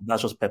 and so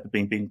that's just Pep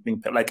being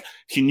Pep. Like,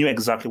 he knew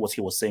exactly what he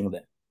was saying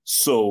there.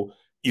 So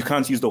you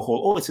can't use the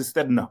whole, it's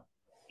instead, no.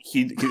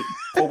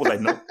 Paul was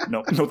like, no,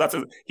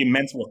 he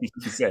meant what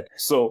he said.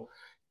 So,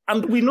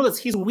 and we know that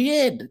he's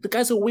weird. The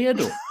guy's a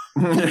weirdo.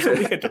 He's a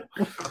weirdo.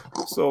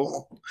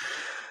 So,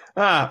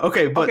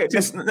 okay, but okay,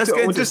 just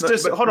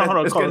hold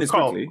on,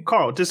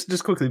 Carl,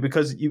 just quickly,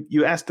 because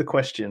you asked the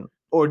question,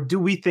 or do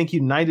we think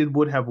United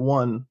would have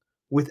won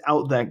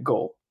without that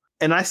goal?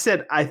 And I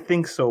said I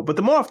think so, but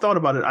the more I've thought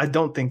about it, I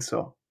don't think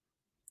so.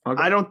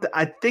 Okay.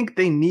 I think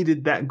they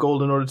needed that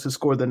goal in order to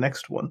score the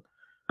next one.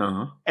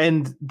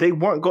 And they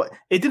weren't going.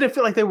 It didn't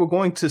feel like they were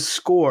going to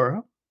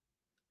score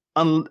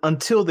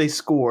until they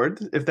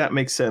scored, if that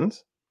makes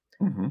sense.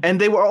 Mm-hmm. And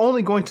they were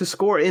only going to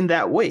score in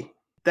that way.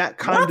 That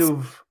kind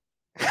of.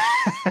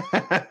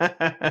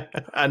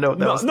 I know.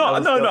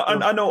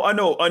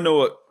 I know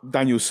what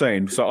Daniel's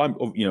saying. So I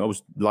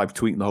was live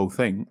tweeting the whole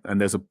thing, and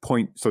there's a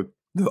point. So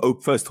the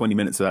first 20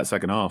 minutes of that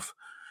second half,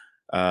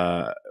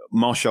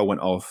 Martial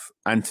went off.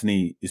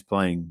 Anthony is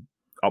playing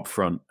up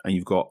front, and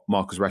you've got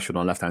Marcus Rashford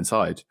on left hand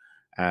side.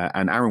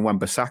 And Aaron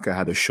Wan-Bissaka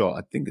had a shot.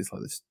 I think it's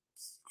like this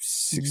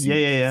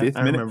 65th minute.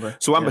 Remember.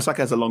 So Wan-Bissaka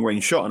has a long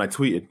range shot, and I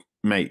tweeted,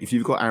 mate, if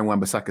you've got Aaron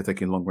Wan-Bissaka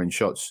taking long range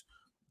shots,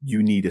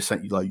 you need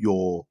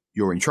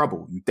you're in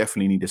trouble. You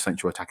definitely need a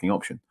central attacking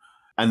option.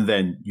 And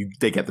then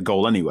they get the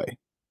goal anyway,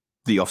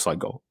 the offside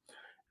goal.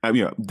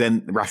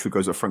 Then Rashford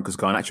goes up front because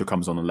Garnacho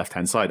comes on the left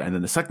hand side, and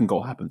then the second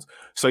goal happens.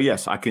 So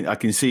yes, I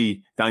can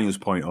see Daniel's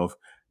point of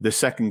the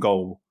second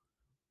goal.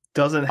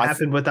 Doesn't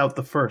happen without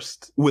the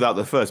first. Without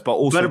the first, but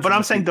also... But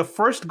I'm saying the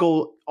first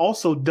goal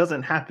also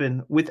doesn't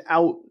happen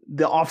without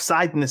the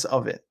offsideness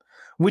of it,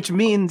 which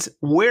means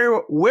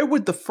where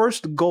would the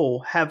first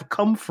goal have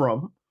come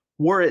from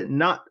were it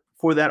not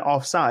for that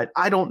offside?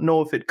 I don't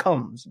know if it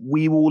comes.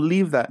 We will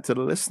leave that to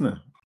the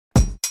listener.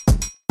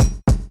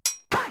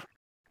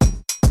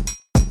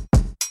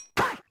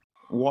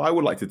 What I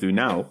would like to do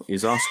now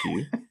is ask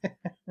you,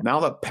 now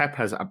that Pep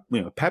has...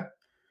 Pep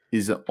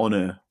is on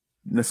a...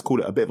 Let's call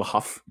it a bit of a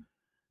huff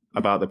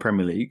about the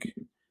Premier League.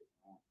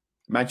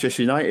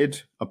 Manchester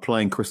United are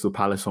playing Crystal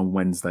Palace on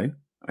Wednesday.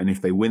 And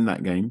if they win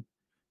that game,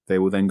 they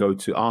will then go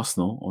to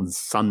Arsenal on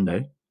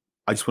Sunday.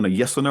 I just want a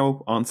yes or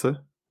no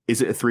answer.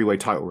 Is it a three-way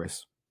title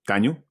race?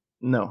 Daniel?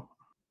 No.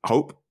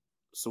 Hope?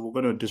 So we're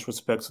going to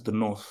disrespect the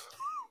North.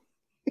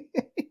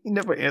 He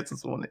never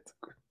answers on it.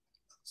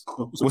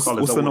 What's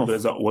the North?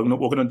 We're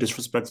going to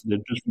disrespect the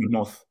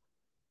North.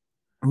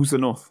 Who's the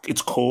North?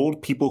 It's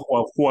cold. People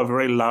who are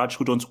very large,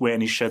 who don't wear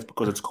any shirts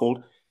because it's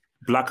cold.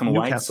 Black and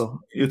Newcastle. white.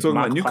 You're talking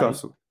about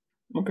Newcastle.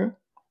 Okay.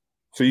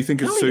 So you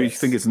think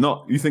it's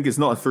not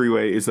a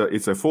three-way,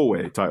 it's a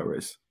four-way title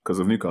race because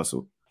of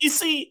Newcastle. You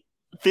see,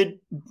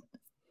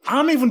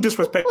 I'm even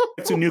disrespecting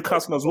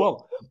Newcastle as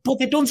well. But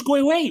they don't go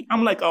away.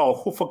 I'm like,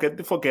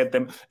 forget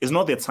them. It's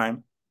not their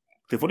time.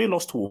 They've only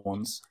lost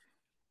once.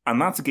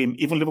 And that game,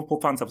 even Liverpool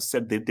fans have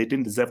said they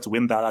didn't deserve to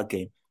win that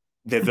game.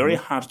 They're very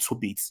hard to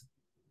beat.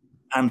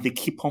 And they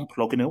keep on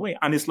plugging away.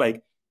 And it's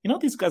like,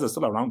 these guys are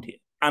still around here.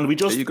 And we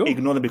just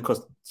ignore them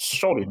because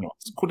surely not.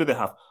 Could they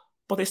have?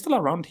 But they're still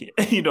around here,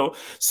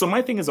 So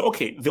my thing is,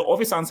 okay, the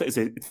obvious answer is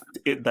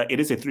that it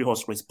is a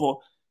three-horse race. But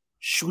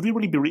should we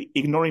really be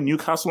ignoring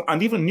Newcastle?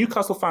 And even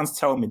Newcastle fans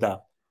tell me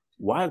that.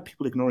 Why are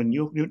people ignoring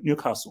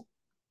Newcastle?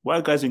 Why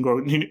are guys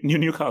ignoring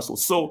Newcastle?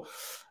 So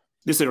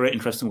this is a very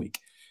interesting week.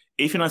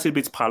 If United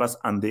beats Palace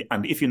and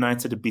if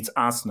United beats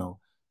Arsenal,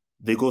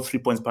 they go 3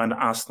 points behind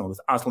Arsenal,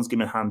 with Arsenal's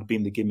game in hand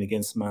being the game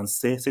against Man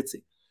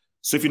City.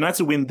 So if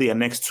United win their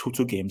next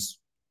two games,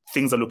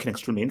 things are looking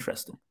extremely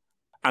interesting.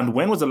 And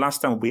when was the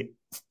last time when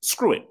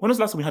was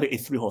the last time we had a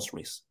three-horse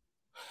race?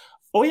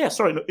 Oh yeah,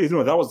 sorry,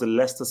 that was the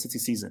Leicester City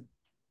season.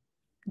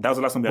 That was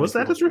the last time we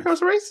had a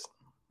three-horse race?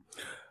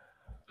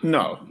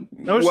 No.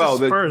 No, it's Well,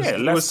 just Spurs. yeah, It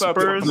let's was start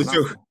Spurs.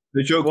 talking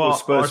The joke Well, was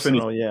Spurs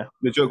Arsenal, finished. yeah.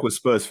 The joke was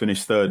Spurs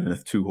finished third in a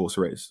 2-horse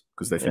race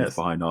because they finished Yes.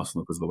 behind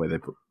Arsenal because of the way they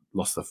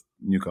lost to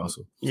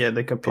Newcastle. Yeah,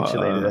 they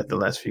capitulated at the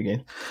last few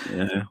games.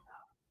 Yeah.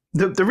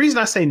 The reason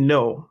I say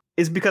no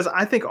is because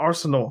I think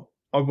Arsenal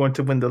are going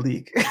to win the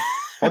league.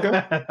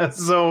 Okay.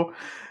 So,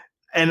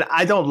 and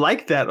I don't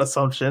like that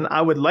assumption.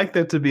 I would like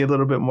there to be a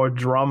little bit more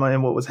drama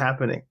in what was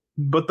happening.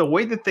 But the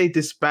way that they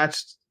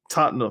dispatched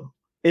Tottenham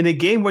in a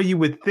game where you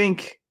would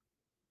think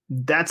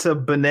that's a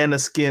banana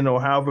skin or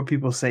however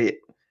people say it,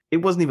 it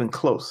wasn't even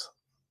close.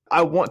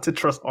 I want to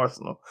trust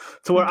Arsenal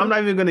to where I'm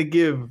not even going to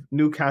give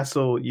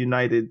Newcastle,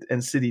 United,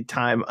 and City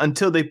time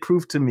until they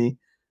prove to me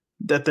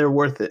that they're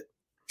worth it.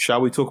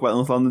 Shall we talk about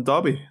North London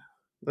Derby?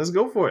 Let's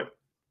go for it.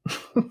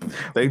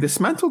 They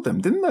dismantled them,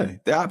 didn't they?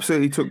 They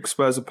absolutely took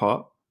Spurs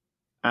apart.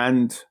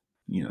 And,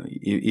 you know,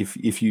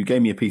 if you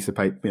gave me a piece of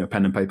paper, you know,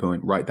 pen and paper,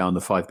 and write down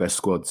the 5 best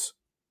squads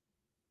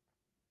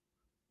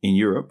in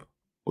Europe,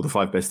 or the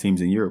 5 best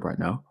teams in Europe right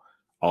now,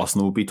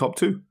 Arsenal will be top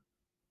 2.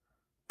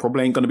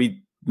 Probably ain't going to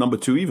be number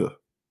 2 either.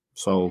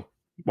 So,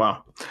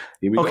 wow.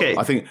 Here we Okay.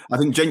 go.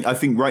 I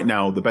think right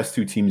now the best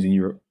 2 teams in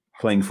Europe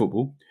playing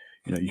football.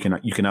 You know,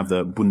 you can have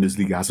the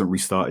Bundesliga hasn't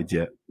restarted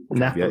yet,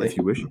 Napoli, if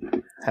you wish.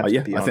 have to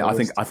Yeah, be I on the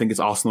list. think it's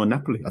Arsenal and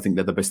Napoli. I think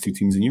they're the best 2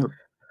 teams in Europe.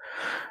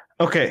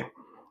 Okay.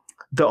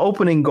 The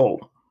opening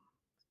goal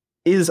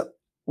is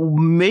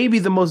maybe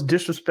the most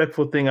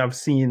disrespectful thing I've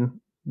seen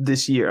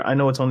this year. I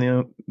know it's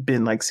only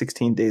been like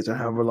 16 days or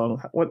however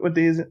long. What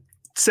day is it?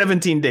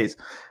 17 days.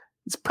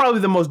 It's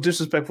probably the most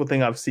disrespectful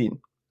thing I've seen.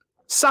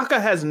 Saka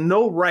has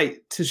no right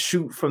to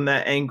shoot from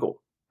that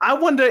angle. I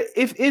wonder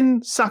if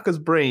in Saka's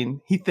brain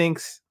he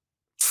thinks,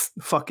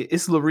 fuck it,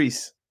 it's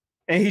Lloris.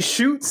 And he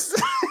shoots.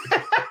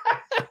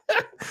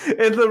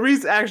 And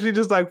Lloris actually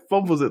just like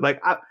fumbles it.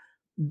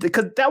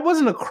 Because that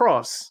wasn't a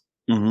cross.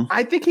 Mm-hmm.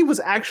 I think he was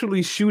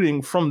actually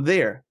shooting from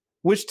there,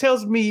 which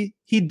tells me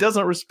he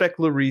doesn't respect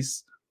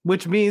Lloris,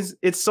 which means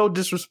it's so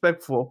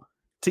disrespectful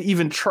to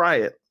even try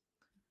it.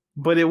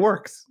 But it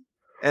works.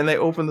 And they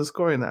open the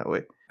scoring that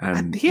way.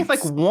 And He had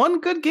like one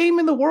good game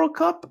in the World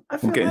Cup.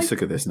 I'm getting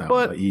sick of this now.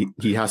 but- But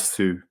he has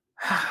to.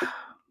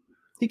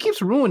 He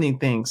keeps ruining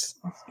things.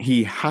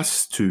 He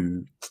has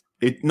to.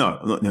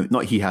 No,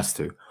 not he has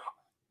to.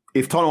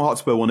 If Tottenham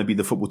Hotspur want to be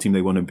the football team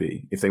they want to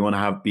be, if they want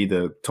to be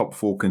the top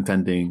 4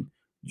 contending,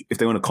 if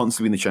they want to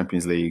constantly win the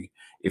Champions League,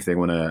 if they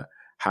want to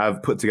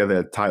have put together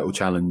a title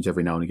challenge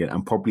every now and again,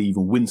 and probably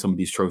even win some of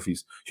these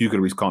trophies, Hugo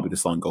Lloris can't be the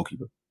starting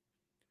goalkeeper.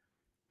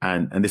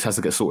 And this has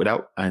to get sorted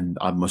out. And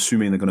I'm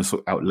assuming they're going to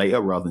sort it out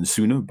later rather than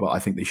sooner. But I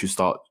think they should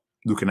start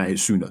looking at it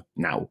sooner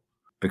now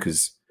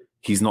because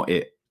he's not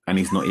it, and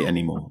he's not it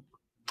anymore.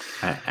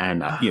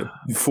 And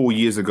 4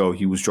 years ago,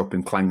 he was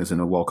dropping clangers in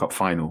a World Cup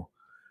final.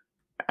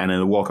 And in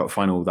the World Cup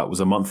final, that was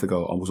a month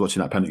ago, I was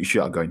watching that penalty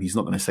shootout going, he's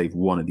not going to save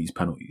one of these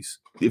penalties.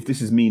 If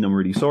this is mean, I'm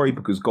really sorry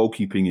because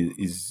goalkeeping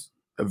is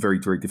a very,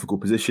 very difficult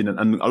position.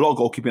 And a lot of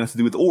goalkeeping has to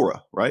do with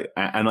aura, right?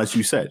 And as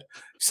you said,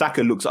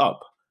 Saka looks up.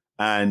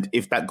 And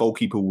if that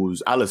goalkeeper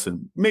was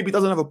Alisson, maybe he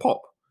doesn't have a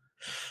pop.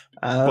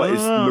 But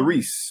it's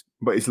Lloris.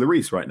 But it's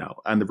Lloris right now.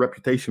 And the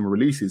reputation with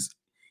Lloris is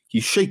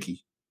he's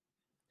shaky.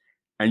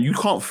 And you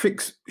can't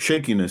fix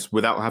shakiness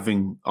without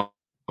having a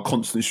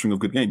constant string of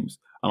good games.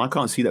 And I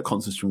can't see that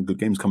constant string of good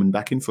games coming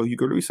back in for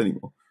Hugo Lloris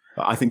anymore.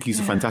 I think he's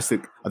I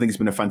think he's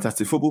been a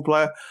fantastic football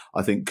player.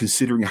 I think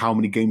considering how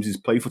many games he's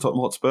played for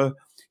Tottenham Hotspur,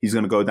 he's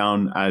going to go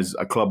down as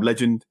a club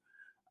legend.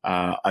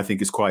 I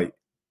think it's quite...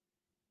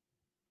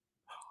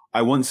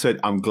 I once said,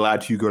 I'm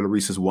glad Hugo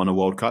Lloris has won a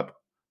World Cup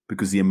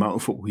because the amount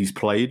of football he's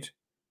played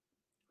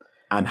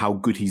and how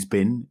good he's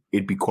been,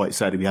 it'd be quite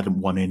sad if he hadn't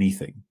won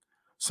anything.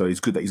 So it's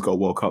good that he's got a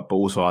World Cup, but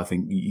also I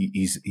think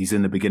he's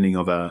in the beginning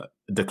of a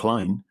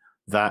decline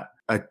that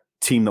a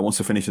team that wants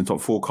to finish in top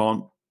 4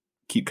 can't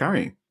keep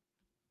carrying.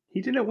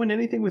 He didn't win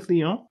anything with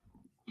Lyon.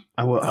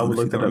 I will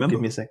look that up. remember.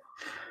 Give me a sec.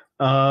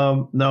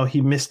 No,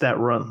 he missed that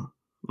run.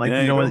 Like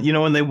Yeah, you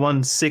know when they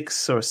won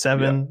 6 or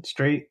 7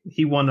 straight,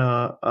 he won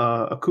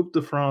a Coupe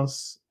de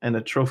France and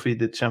a Trophée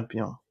de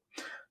Champion.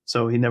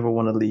 So he never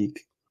won a league.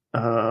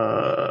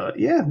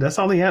 That's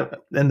all he had.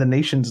 And the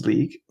Nations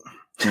League.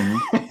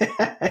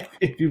 Mm-hmm.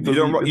 If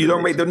You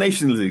don't rate the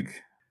Nations League.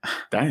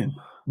 Damn.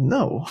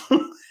 No.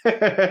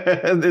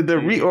 They're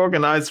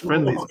reorganized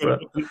friendlies, bro.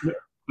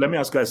 Let me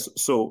ask, guys.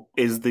 So,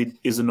 is the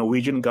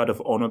Norwegian Guard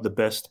of Honor the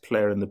best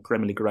player in the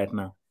Premier League right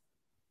now?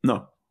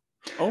 No.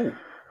 Oh,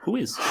 who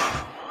is?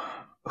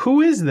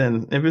 Who is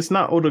then? If it's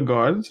not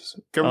Odegaard.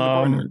 Kevin De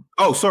Bruyne.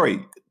 Oh,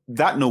 sorry.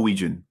 That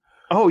Norwegian.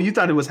 Oh, you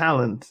thought it was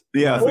Haaland.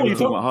 Yeah, I think you you're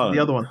talking about Haaland. The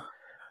other one.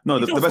 No,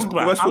 the best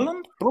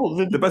Haaland?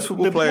 Bro, the best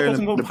football player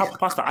doesn't in go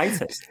past the eye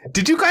test.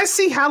 Did you guys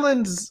see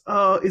Haaland's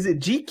is it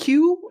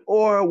GQ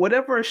or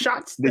whatever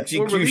shots the that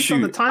were GQ released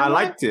on the shoot.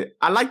 timeline?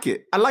 I like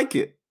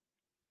it.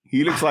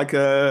 He looks like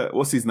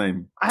what's his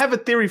name? I have a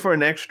theory for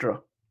an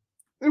extra.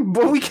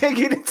 But we can't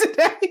get into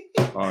that.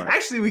 All right.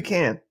 Actually we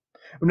can.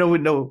 No, we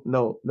can't.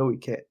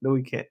 No,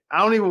 we can't. I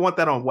don't even want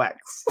that on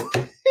wax.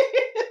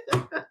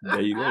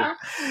 There you go.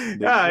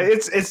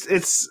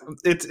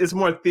 It's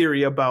more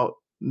theory about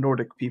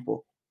Nordic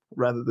people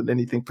rather than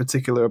anything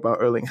particular about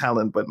Erling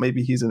Haaland, but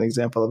maybe he's an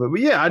example of it.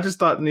 But yeah, I just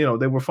thought,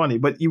 they were funny.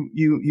 But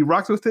you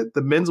rocked with it.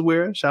 The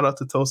menswear, shout out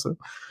to Tosa.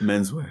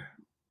 Menswear.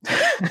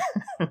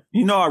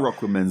 I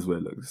rock with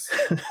menswear looks.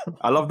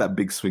 I love that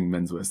big swing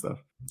menswear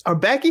stuff. Are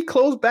baggy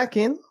clothes back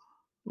in?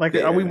 Like,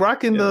 are we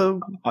rocking the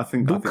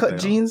bootcut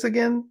jeans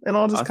again and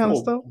all this kind of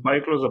stuff?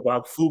 Baggy clothes are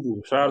back.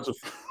 Fubu. Shout out to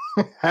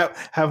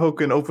have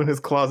Hogan open his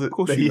closet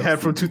that he had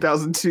from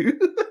 2002. Of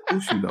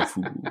course you love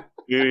Fubu.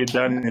 Yeah,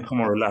 Danny, come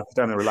on, relax.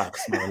 Danny,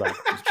 relax. No, relax.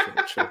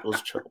 Chill.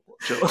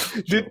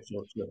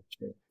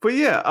 But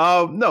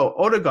yeah, no,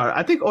 Odegaard.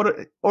 I think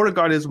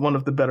Odegaard is one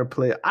of the better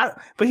players.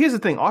 But here's the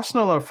thing.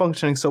 Arsenal are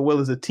functioning so well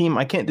as a team,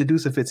 I can't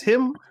deduce if it's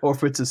him or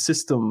if it's a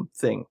system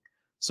thing.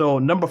 So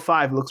number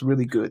 5 looks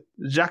really good.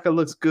 Xhaka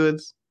looks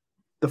good.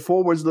 The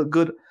forwards look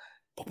good.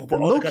 But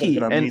Odegaard has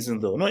been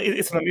amazing, though. No,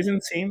 it's an amazing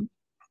team.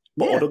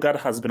 But Odegaard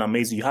has been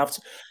amazing. You have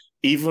to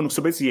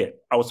so basically,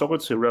 I was talking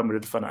to a Real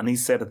Madrid fan and he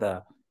said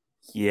that,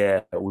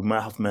 we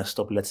might have messed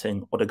up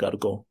letting Odegaard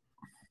go.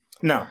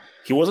 Now,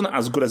 he wasn't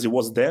as good as he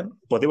was then,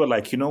 but they were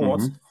like, you know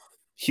what?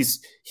 He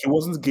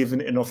wasn't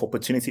given enough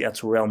opportunity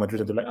at Real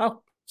Madrid. And they're like,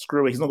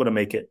 screw it, he's not going to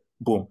make it.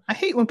 Boom. I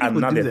hate when people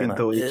do that,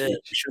 though. You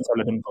shouldn't have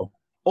let him go.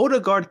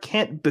 Odegaard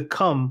can't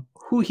become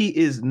who he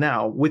is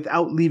now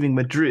without leaving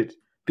Madrid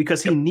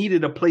because he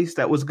needed a place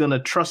that was going to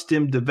trust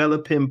him,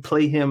 develop him,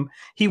 play him.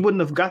 He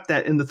wouldn't have got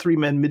that in the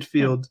 3-man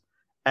midfield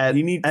at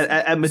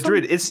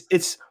Madrid. It's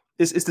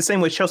the same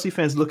way Chelsea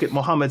fans look at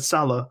Mohamed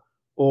Salah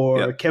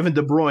or Kevin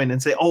De Bruyne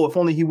and say, if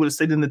only he would have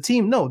stayed in the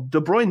team. No, De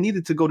Bruyne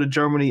needed to go to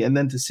Germany and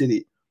then to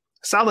City.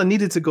 Salah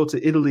needed to go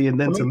to Italy and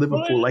then to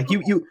Liverpool. Like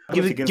you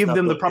give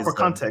them the proper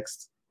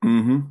context.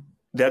 The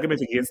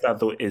argument against that,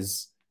 though,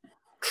 is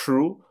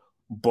true.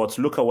 But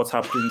look at what's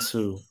happening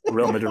to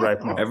Real Madrid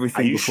right now.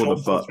 Everything before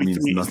the butt means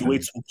nothing. Way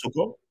to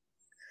go?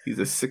 He's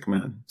a sick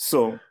man.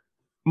 So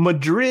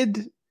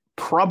Madrid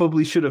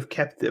probably should have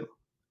kept him.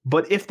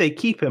 But if they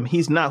keep him,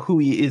 he's not who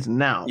he is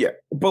now. Yeah,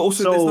 but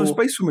also there's no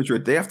space for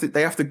Madrid. They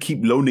have to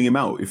keep loaning him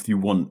out if you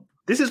want.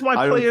 This is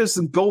why players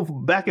go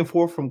back and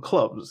forth from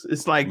clubs.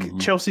 It's like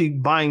Chelsea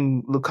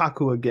buying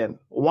Lukaku again.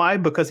 Why?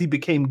 Because he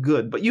became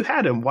good. But you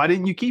had him. Why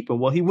didn't you keep him?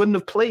 Well, he wouldn't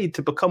have played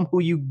to become who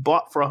you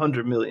bought for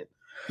 100 million.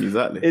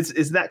 Exactly.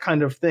 It's that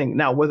kind of thing.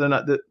 Now, whether or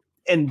not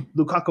and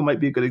Lukaku might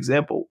be a good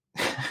example.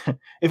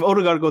 If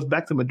Odegaard goes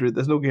back to Madrid,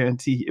 there's no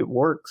guarantee it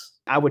works.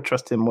 I would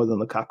trust him more than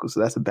Lukaku, so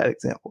that's a bad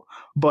example.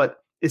 But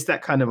it's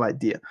that kind of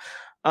idea.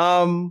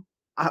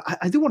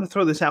 I do want to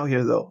throw this out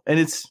here, though, and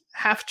it's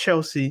half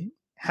Chelsea,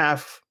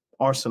 half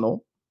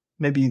Arsenal,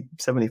 maybe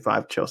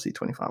 75 Chelsea,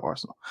 25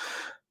 Arsenal.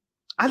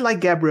 I like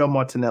Gabriel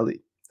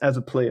Martinelli as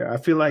a player. I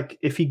feel like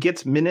if he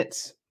gets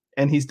minutes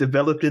and he's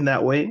developed in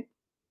that way,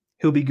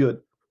 he'll be good.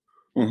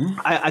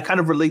 I kind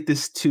of relate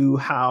this to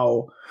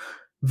how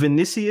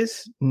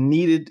Vinicius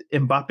needed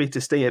Mbappe to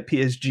stay at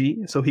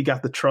PSG, so he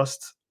got the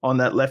trust on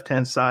that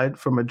left-hand side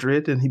for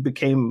Madrid, and he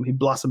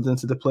blossomed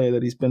into the player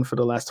that he's been for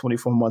the last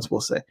 24 months, we'll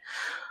say.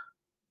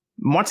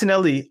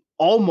 Martinelli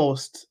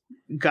almost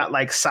got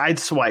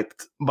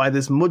sideswiped by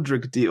this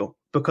Mudryk deal,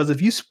 because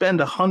if you spend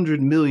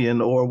 100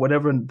 million or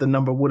whatever the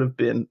number would have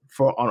been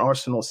on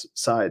Arsenal's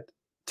side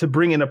to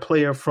bring in a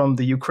player from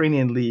the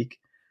Ukrainian league,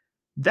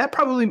 that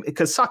probably,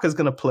 because Saka's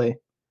going to play.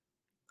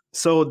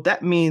 So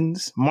that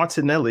means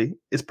Martinelli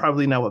is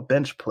probably now a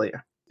bench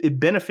player. It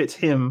benefits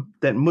him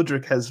that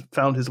Mudryk has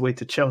found his way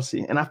to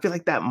Chelsea. And I feel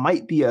like that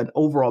might be an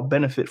overall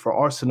benefit for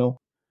Arsenal.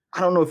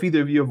 I don't know if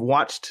either of you have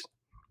watched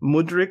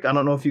Mudryk. I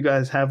don't know if you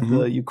guys have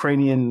the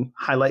Ukrainian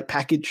highlight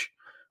package.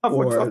 I've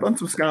done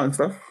some scouting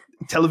stuff.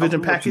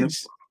 Television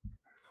package.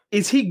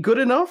 Is he good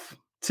enough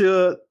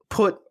to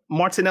put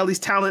Martinelli's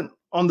talent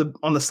on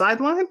the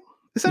sideline?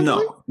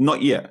 No,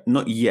 not yet.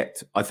 Not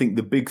yet. I think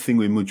the big thing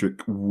with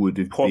Mudryk would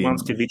have been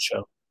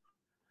Kavicha.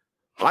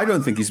 I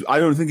don't think he's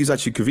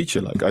actually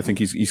Kavicha. I think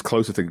he's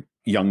closer to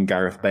young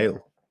Gareth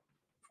Bale.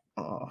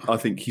 I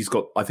think he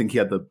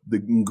had the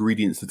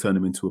ingredients to turn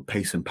him into a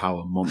pace and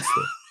power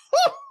monster.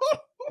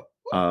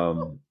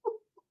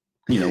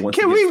 Once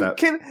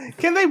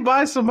can they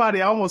buy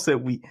somebody? I almost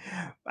said we.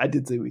 I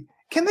did say we.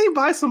 Can they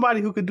buy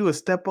somebody who could do a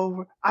step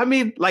over? I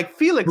mean,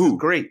 Felix is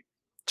great.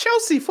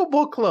 Chelsea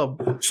Football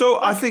Club. So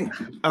I think,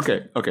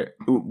 okay.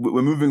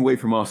 We're moving away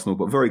from Arsenal,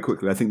 but very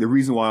quickly, I think the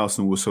reason why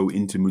Arsenal was so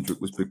into Mudryk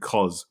was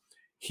because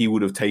he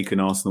would have taken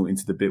Arsenal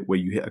into the bit where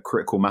you hit a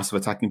critical mass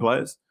of attacking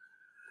players.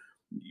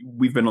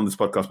 We've been on this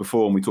podcast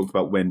before and we talked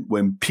about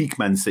when peak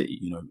Man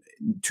City,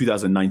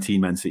 2019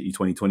 Man City,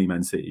 2020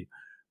 Man City,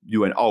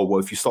 you went,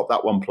 if you stop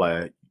that one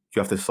player, you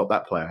have to stop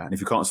that player. And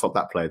if you can't stop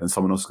that player, then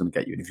someone else is going to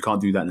get you. And if you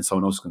can't do that, then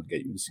someone else is going to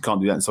get you. And if you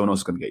can't do that, then someone else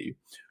is going to get you.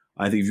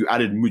 I think if you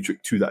added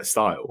Mudryk to that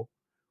style,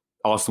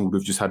 Arsenal would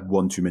have just had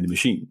one too many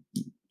machine.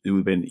 It would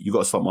have been, you got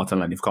to stop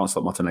Martinelli. If you can't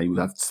stop Martinelli, you would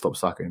have to stop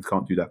Saka. If you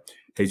can't do that,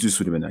 Jesus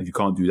would have been there. If you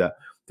can't do that,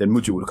 then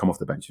Mudryk would have come off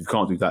the bench. If you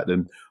can't do that,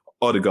 then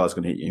Odegaard's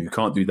going to hit you. If you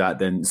can't do that,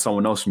 then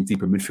someone else from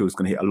deeper midfield is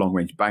going to hit a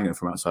long-range banger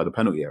from outside the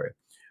penalty area.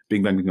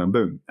 Bing, bang, bing, bang,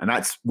 boom. And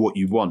that's what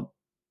you want.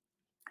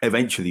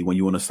 eventually, when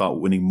you want to start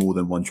winning more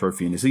than one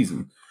trophy in a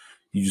season,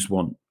 you just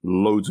want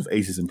loads of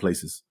aces in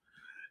places.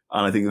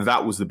 And I think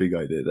that was the big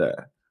idea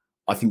there.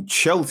 I think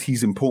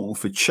Chelsea's important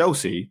for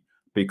Chelsea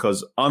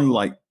because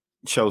unlike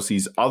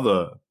Chelsea's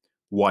other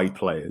wide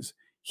players,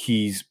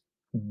 he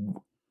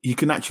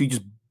can actually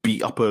just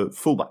beat up a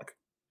fullback,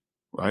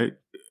 right?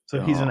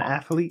 So he's an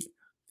athlete?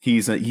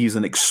 He's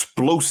an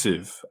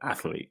explosive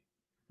athlete.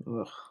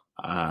 And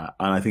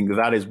I think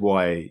that is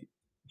why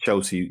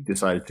Chelsea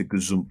decided to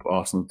gazump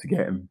Arsenal to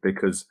get him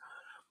because,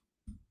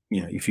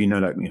 if you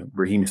know that,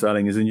 Raheem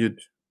Sterling is injured,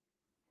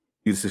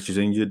 Yusuf is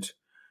injured,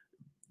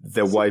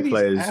 they're wide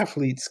players.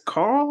 Athletes,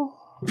 Carl.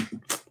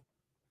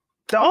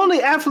 The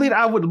only athlete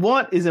I would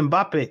want is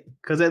Mbappe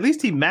because at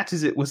least he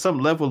matches it with some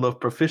level of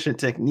proficient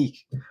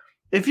technique.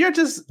 If you're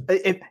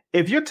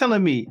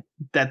telling me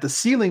that the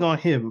ceiling on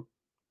him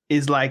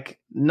is like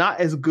not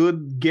as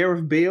good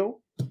Gareth Bale,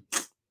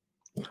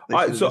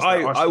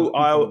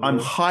 I'm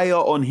higher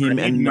on him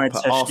and my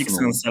Arsenal.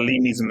 And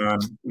Salini's, man.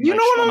 You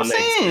know what I'm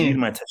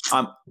saying?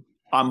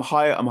 I'm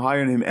higher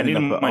on him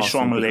and my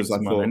Arsenal legs,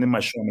 man. I need my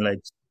Shaman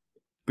legs.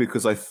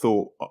 Because I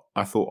think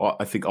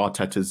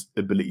Arteta's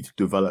ability to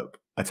develop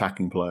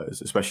attacking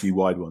players, especially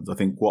wide ones. I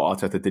think what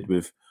Arteta did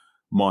with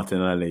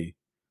Martinelli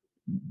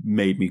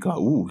made me go,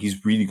 "Ooh,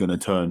 he's really going to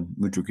turn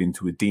Mudryk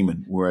into a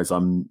demon." Whereas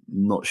I'm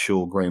not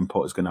sure Graham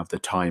Potter's going to have the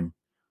time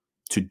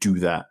to do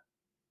that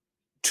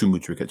to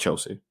Mudryk at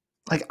Chelsea.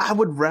 Like, I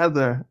would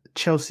rather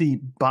Chelsea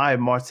buy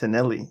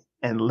Martinelli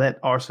and let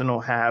Arsenal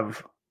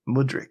have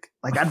Mudryk.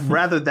 Like, I'd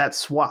rather that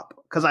swap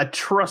because I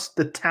trust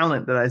the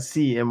talent that I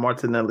see in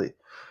Martinelli.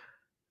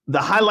 The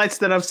highlights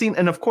that I've seen,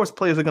 and of course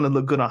players are going to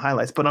look good on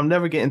highlights, but I'm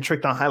never getting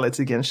tricked on highlights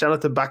again. Shout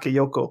out to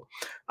Bakayoko.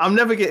 I'm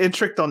never getting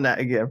tricked on that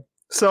again.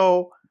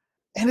 So,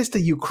 and it's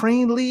the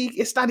Ukraine league.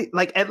 It's not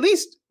like, at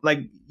least like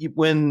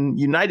when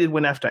United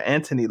went after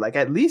Antony, like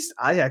at least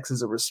Ajax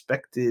is a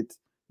respected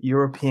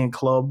European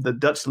club. The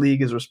Dutch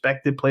league is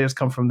respected. Players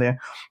come from there.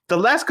 The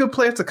last good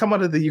player to come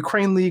out of the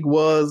Ukraine league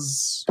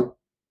was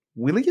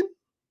Willian.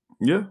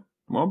 Yeah.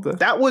 Well,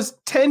 that was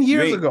 10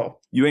 years ago.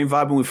 You ain't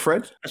vibing with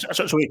Fred?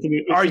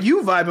 Are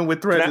you vibing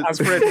with Fred?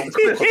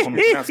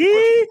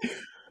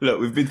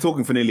 Look, we've been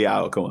talking for nearly an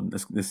hour. Come on.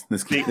 Let's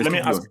Let me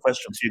ask a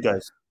question to you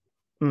guys.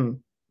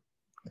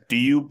 Do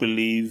you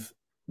believe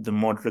the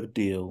Modric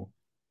deal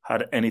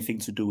had anything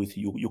to do with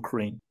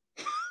Ukraine?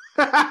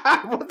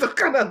 What the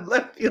kind of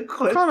left field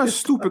question? What kind of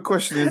stupid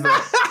question is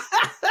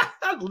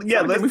that?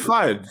 Yeah, let me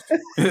fired.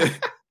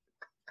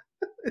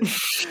 No.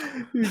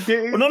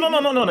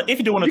 If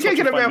you don't want to, you can't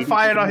get a man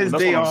fired on his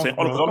day off. Come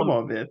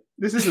on, man.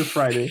 This isn't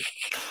Friday.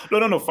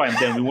 No. Fine.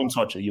 Then we won't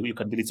touch it. You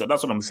can delete it.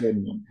 That's what I'm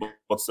saying.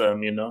 But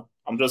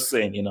I'm just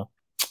saying.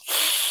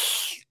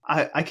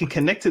 I can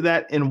connect to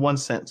that in one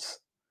sense.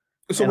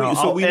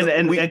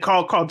 And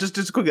Carl,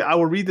 just quickly, I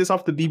will read this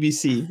off the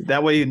BBC.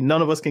 That way,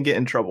 none of us can get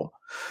in trouble.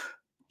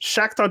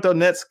 Shakhtar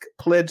Donetsk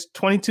pledged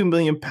 £22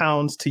 million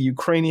to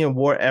Ukrainian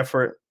war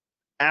effort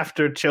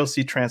after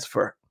Chelsea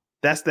transfer.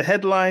 That's the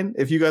headline.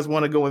 If you guys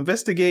want to go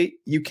investigate,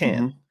 you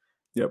can.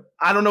 Mm-hmm. Yep.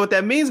 I don't know what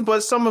that means,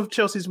 but some of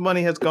Chelsea's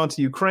money has gone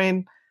to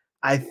Ukraine.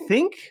 I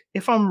think,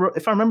 if I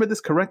remember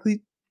this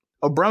correctly,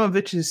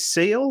 Abramovich's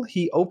sale,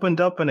 he opened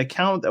up an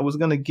account that was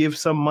going to give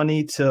some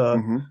money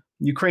to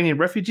Ukrainian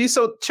refugees.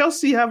 So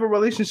Chelsea have a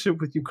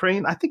relationship with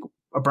Ukraine. I think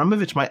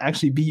Abramovich might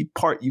actually be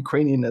part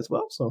Ukrainian as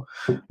well. So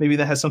maybe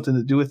that has something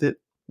to do with it.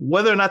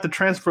 Whether or not the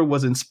transfer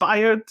was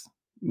inspired,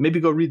 maybe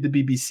go read the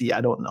BBC.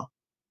 I don't know.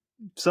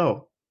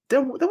 So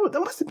there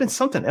must have been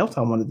something else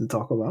I wanted to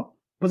talk about.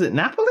 Was it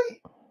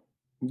Napoli?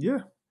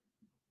 Yeah.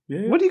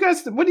 What do you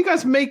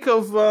guys make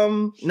of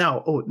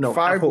now? Oh no,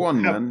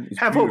 5-1, man.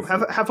 Have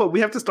hope. We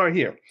have to start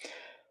here.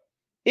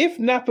 If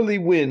Napoli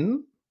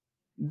win,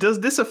 does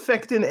this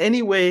affect in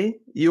any way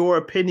your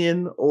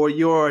opinion or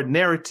your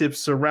narrative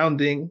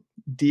surrounding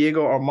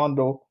Diego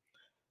Armando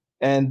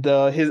and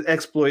his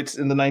exploits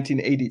in the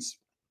 1980s?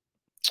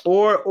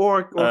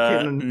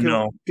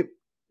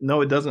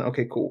 No, it doesn't.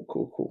 Okay,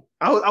 cool.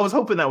 I was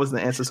hoping that was the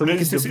answer, so we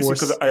can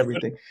divorce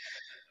everything.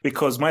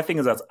 Because my thing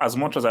is that as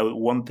much as I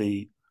want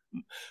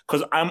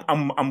because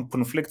I'm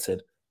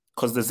conflicted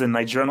because there's a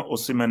Nigerian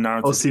Osimhen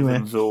narrative,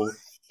 even though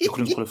he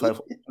couldn't qualify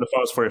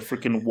for a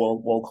freaking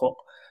World Cup.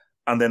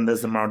 And then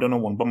there's the Maradona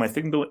one. But my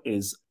thing, though,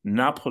 is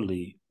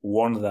Napoli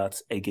won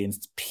that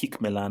against peak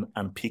Milan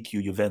and peak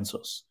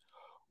Juventus.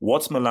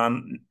 What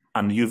Milan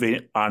and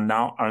Juve are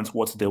now aren't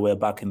what they were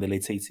back in the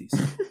late 80s.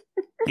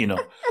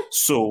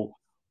 So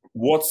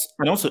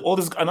and also all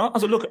this, and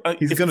also look,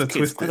 he's going to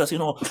twist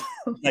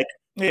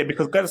it.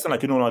 Because guys are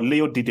saying,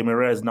 Leo Di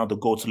Maria is now the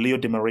GOAT. Leo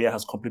Di Maria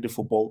has completed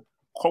football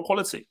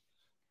quality.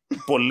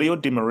 But Leo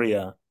Di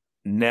Maria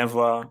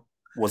never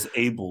was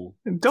able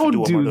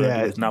Don't do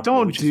that.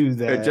 Don't do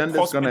that.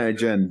 Agenda's gonna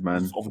agenda,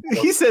 man.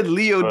 He said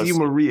Leo Di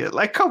Maria.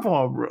 Like, come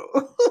on, bro.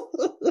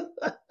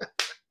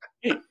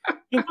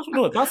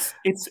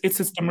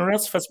 It's Di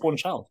Maria's firstborn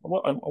child.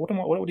 What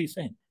are you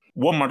saying?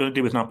 What Maradona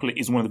did with Napoli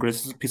is one of the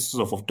greatest pieces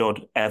of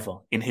dud ever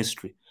in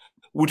history,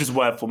 which is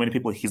why for many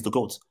people he's the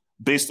GOAT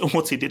based on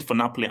what he did for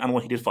Napoli and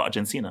what he did for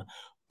Argentina.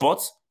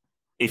 But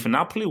if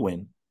Napoli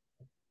win,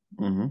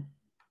 Mm-hmm.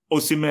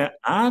 Osimhen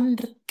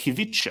and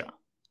Kivicha,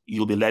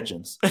 you'll be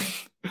legends.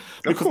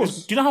 Because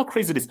course. do you know how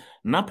crazy it is?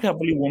 Napoli have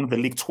only won the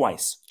league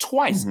twice,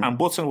 and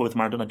both were with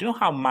Maradona. Do you know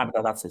how mad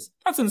that is?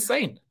 That's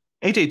insane.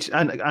 HH,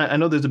 I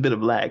know there's a bit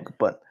of lag,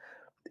 but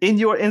in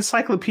your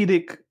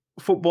encyclopedic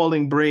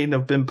footballing brain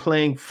of been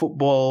playing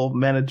Football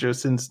Manager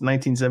since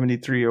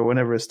 1973 or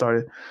whenever it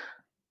started,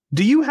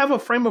 do you have a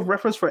frame of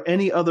reference for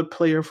any other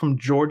player from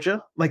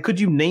Georgia? Like, could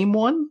you name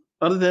one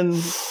other than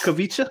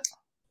Kavicha?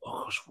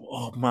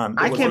 Oh man,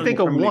 I can't think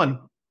of one.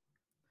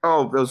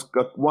 Oh, there was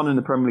one in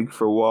the Premier League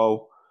for a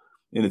while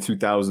in the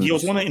 2000s. He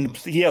was one in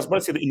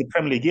the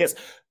Premier League. Yes,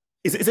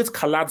 is it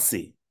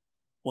Kaladze?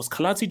 Was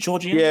Kaladze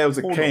Georgian? Yeah, it was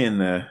a K in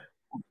there.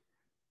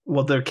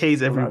 Well, there are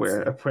K's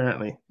everywhere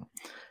apparently,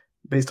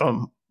 based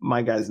on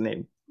my guy's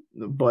name.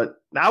 But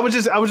I was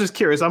just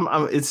curious.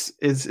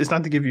 It's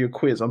not to give you a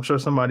quiz. I'm sure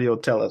somebody will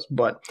tell us,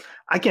 but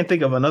I can't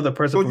think of another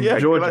person from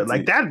Georgia.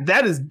 Like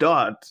that is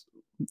Dodd.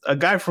 A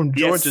guy from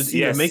Georgia is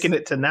even making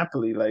it to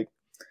Napoli. Like,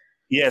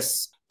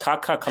 yes,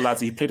 Kaka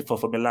Kaladze. He played for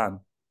Milan.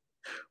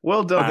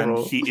 Well done, and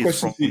bro. He is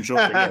from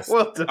Georgia. Yes.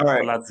 Well done. All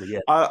right. Kaladze,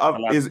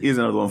 yeah. Here's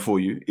another one for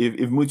you.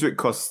 If Mudryk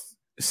costs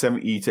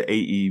 70 to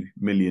 80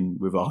 million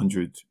with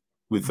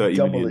 30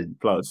 Double million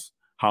plus,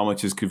 how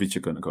much is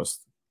Kuvica going to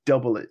cost?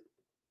 Double it.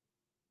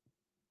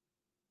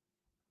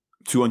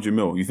 200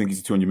 mil. You think he's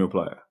a 200 mil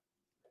player?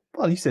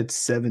 Well, you said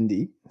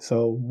 70,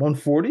 so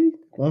 140,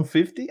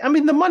 150. I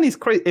mean, the money's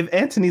crazy. If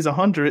Anthony's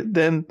 100,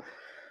 then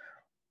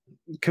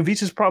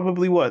Kavica's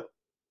probably what?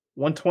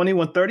 120,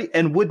 130?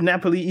 And would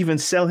Napoli even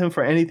sell him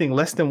for anything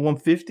less than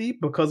 150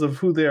 because of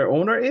who their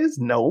owner is?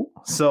 No.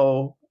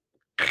 So,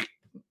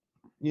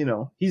 you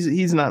know,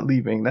 he's not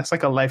leaving. That's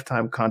like a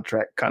lifetime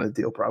contract kind of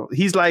deal, probably.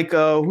 He's like,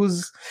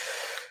 who's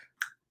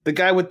the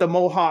guy with the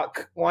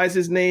mohawk? Why is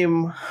his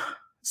name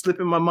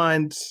slipping my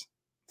mind?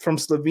 From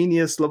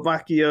Slovenia,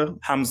 Slovakia.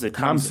 Hamsik.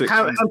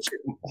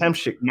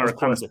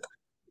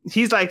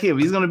 He's like him.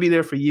 He's going to be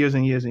there for years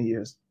and years and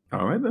years.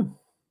 All right, then.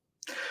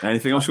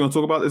 Anything else you want to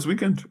talk about this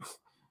weekend?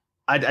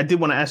 I did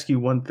want to ask you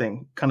one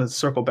thing, kind of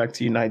circle back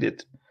to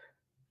United.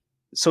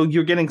 So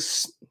you're getting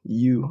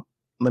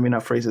let me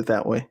not phrase it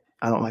that way.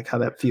 I don't like how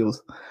that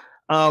feels.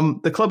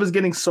 The club is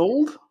getting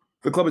sold?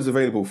 The club is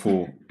available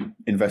for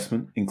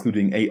investment,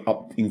 including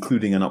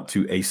an up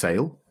to a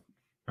sale.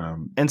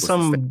 And is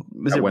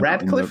it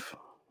Radcliffe?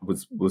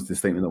 Was the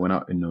statement that went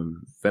out in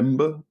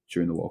November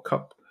during the World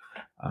Cup.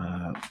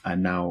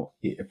 And now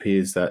it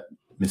appears that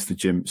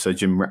Sir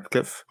Jim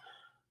Ratcliffe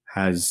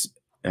has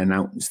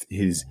announced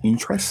his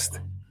interest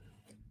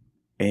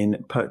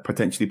in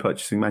potentially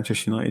purchasing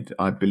Manchester United.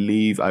 I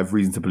have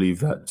reason to believe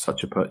that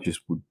such a purchase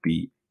would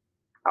be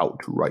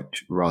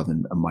outright rather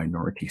than a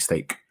minority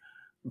stake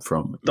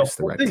from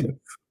Mr. Ratcliffe.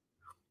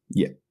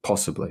 Yeah,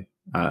 possibly.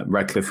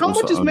 Ratcliffe. How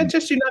much is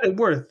Manchester United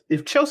worth?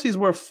 If Chelsea's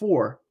worth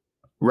 4.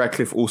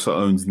 Ratcliffe also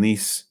owns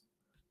Nice.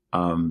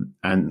 And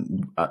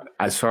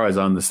as far as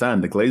I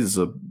understand, the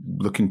Glazers are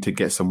looking to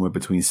get somewhere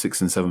between 6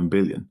 and 7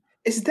 billion.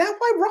 Is that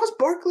why Ross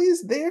Barkley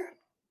is there?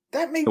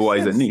 That makes sense. Why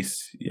is it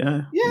Nice?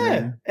 Yeah.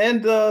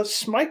 And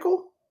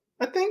Schmeichel,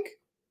 I think.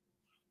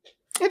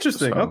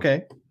 Interesting.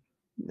 Okay.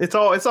 It's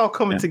all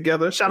coming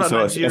together. Shout out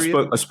Nigeria.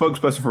 A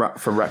spokesperson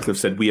for Ratcliffe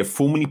said, "We have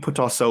formally put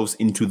ourselves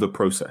into the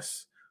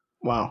process."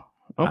 Wow.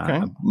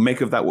 Okay.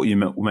 Make of that what you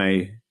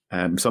may.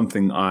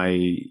 Something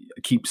I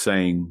keep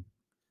saying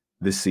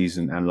this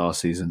season and last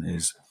season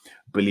is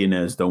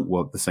billionaires don't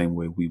work the same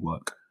way we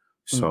work.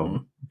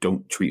 So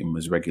don't treat them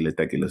as regular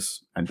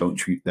degulars and don't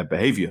treat their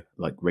behavior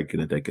like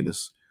regular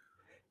degulars.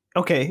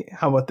 Okay.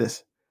 How about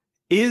this?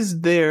 Is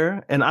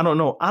there, and I don't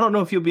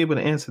know if you'll be able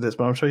to answer this,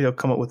 but I'm sure you'll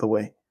come up with a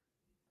way.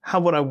 How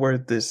would I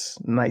word this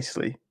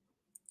nicely?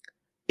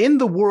 In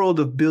the world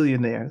of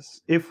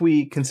billionaires, if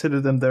we consider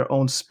them their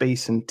own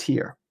space and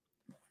tier,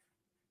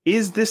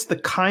 is this the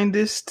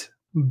kindest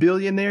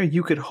billionaire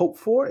you could hope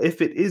for if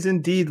it is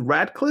indeed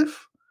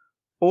Radcliffe?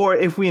 Or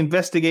if we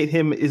investigate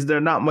him, is there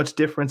not much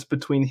difference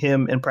between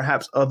him and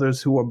perhaps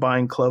others who are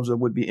buying clubs or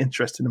would be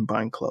interested in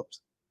buying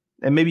clubs?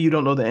 And maybe you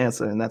don't know the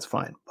answer, and that's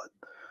fine, but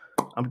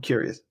I'm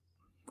curious.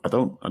 I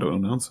don't know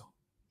the answer.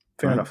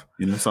 Fair enough.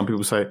 You know, some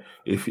people say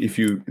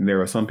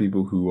there are some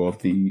people who are of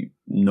the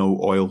no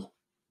oil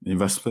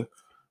investor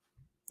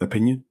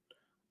opinion.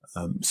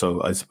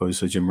 So I suppose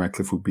Sir Jim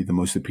Ratcliffe would be the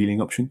most appealing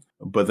option.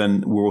 But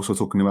then we're also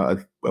talking about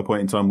a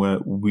point in time where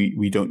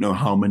we don't know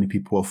how many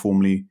people are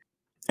formally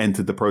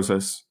entered the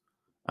process,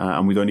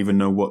 and we don't even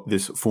know what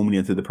this formally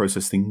entered the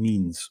process thing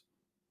means.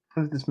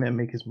 How does this man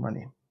make his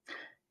money?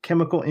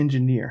 Chemical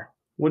engineer.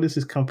 What is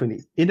his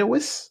company?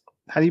 Innovis?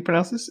 How do you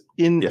pronounce this?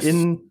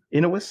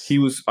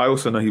 Innovis? I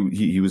also know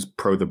he was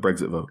pro the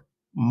Brexit vote.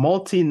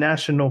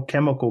 Multinational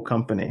chemical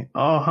company.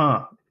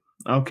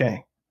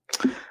 Okay.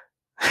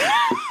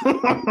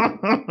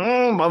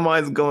 My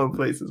mind's going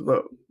places,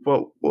 but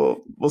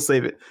we'll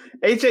save it.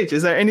 HH,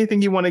 is there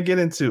anything you want to get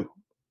into?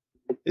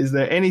 Is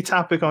there any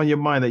topic on your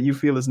mind that you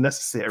feel is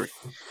necessary?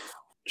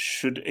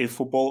 Should a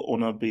football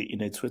owner be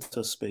in a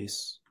Twitter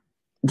space?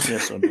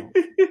 Yes or no?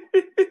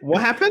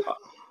 What happened?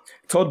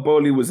 Todd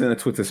Bowley was in a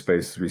Twitter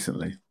space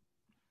recently.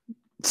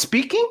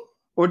 Speaking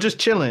or just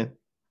chilling?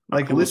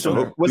 Like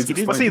listener? Was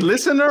he fine.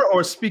 listener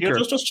or speaker? He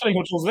was just chilling.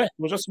 He was there.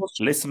 He was just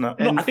listener.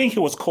 No, I think he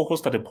was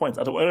co-host at the point.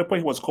 At the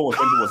point he was co-host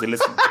when he was a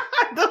listener.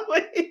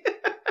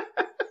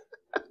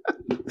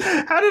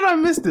 How did I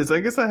miss this? I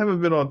guess I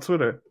haven't been on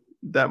Twitter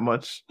that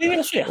much.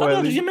 Yeah, shit.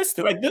 How did you miss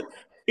it? Like this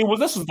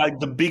was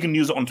like the big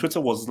news on Twitter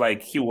was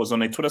like he was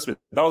on a Twitter space.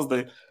 That was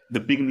the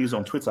big news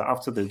on Twitter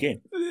after the game.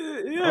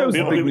 Yeah, it was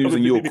the big news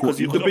in your corner.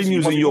 The big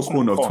news in your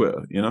corner of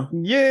Twitter, you know?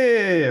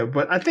 Yeah,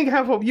 but I think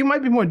you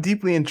might be more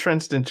deeply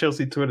entrenched in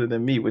Chelsea Twitter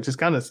than me, which is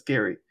kind of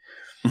scary.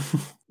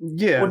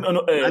 Yeah. Well,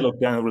 no, look,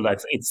 Dan,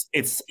 relax. It's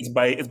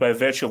by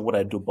virtue of what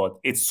I do, but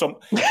it's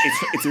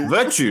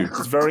virtue.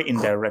 It's very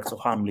indirect, so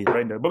harmless,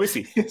 very indirect. But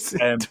basically,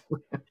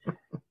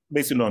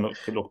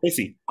 look,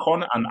 basically,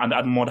 Con and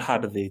Admod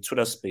had the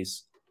Twitter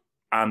space,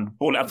 and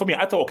Bowley. And for me,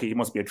 I thought, okay, he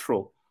must be a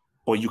troll.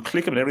 But you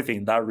click on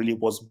everything, that really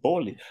was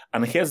Bowley.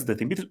 And here's the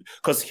thing,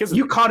 because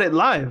you caught it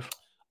live.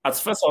 At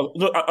first, I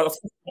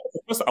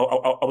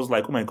was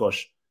like, oh my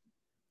gosh,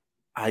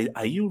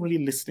 are you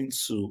really listening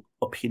to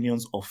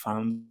opinions of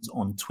fans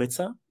on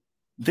Twitter?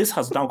 This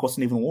has now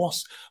gotten even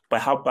worse by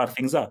how bad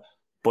things are.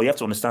 But you have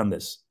to understand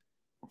this.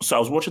 So I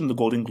was watching the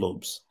Golden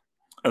Globes,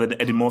 and then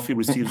Eddie Murphy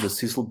received the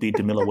Cecil B.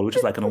 DeMille Award, which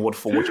is like an award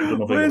for what you've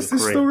done over your career. Where's the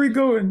story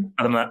going?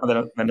 And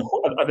then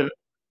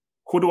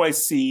who do I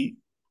see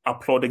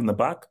applauding in the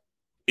back?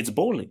 It's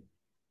Bowley.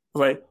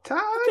 Like,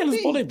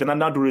 it's Bowley. Then I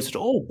now do research.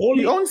 Oh,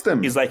 Bowley owns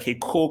them. Is like a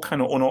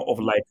co-kind of owner of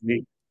like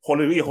the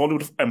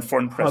Hollywood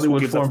Foreign Press, who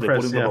gives out the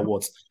Golden Globe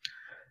Awards.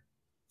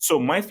 So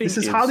my thing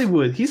is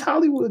Hollywood. He's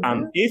Hollywood.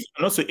 And if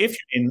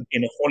you're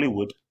in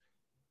Hollywood,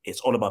 it's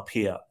all about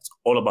PR. It's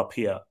all about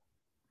PR.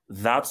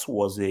 That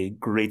was a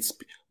great.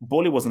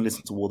 Bowley wasn't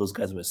listening to what those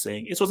guys were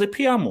saying. It was a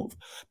PR move.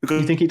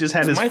 Because you think he just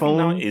had his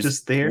phone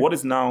just there? What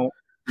is now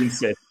being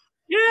said?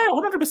 Yeah,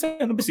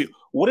 100%.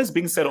 What is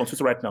being said on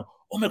Twitter right now?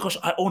 Oh my gosh,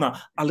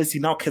 Alice, he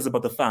now cares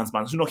about the fans,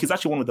 man. He's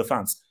actually one with the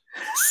fans.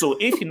 So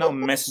if he now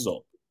messes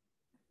up,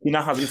 he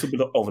now has a little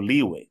bit of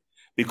leeway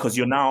because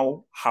you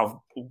now have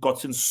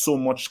gotten so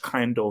much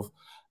kind of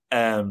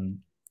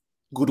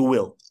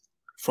goodwill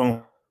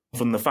from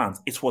the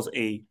fans. It was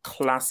a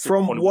classic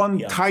from Hollywood one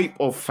PR. type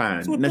of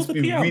fan. Let's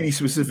be really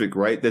specific,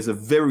 right? There's a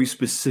very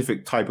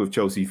specific type of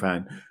Chelsea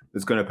fan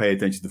that's going to pay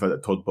attention to the fact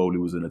that Todd Bowley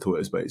was in a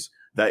Twitter space.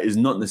 That is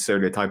not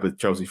necessarily a type of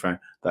Chelsea fan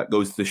that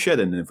goes to the shed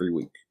in every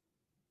week.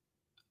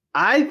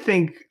 I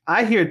think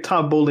I hear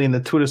Todd Bowley in the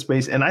Twitter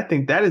space, and I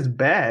think that is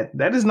bad.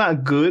 That is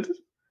not good.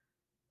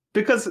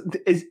 Because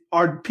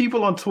are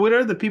people on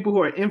Twitter the people who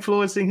are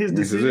influencing his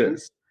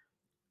decisions?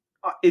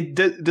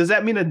 Does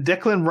that mean a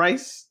Declan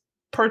Rice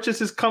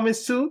purchase is coming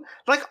soon?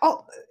 Like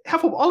all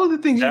of the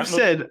things you've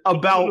said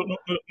about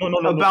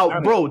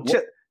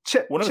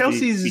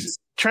Chelsea's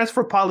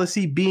transfer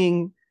policy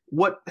being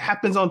what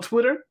happens on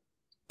Twitter,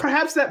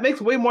 perhaps that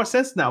makes way more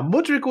sense now.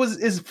 Mudryk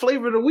is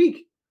flavor of the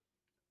week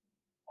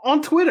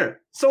on Twitter.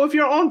 So if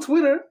you're on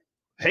Twitter,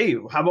 hey,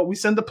 how about we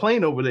send the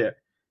plane over there?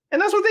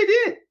 And that's what they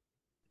did.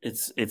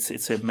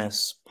 It's a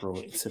mess, bro.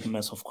 It's a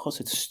mess. Of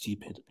course it's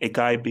stupid. A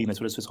guy being a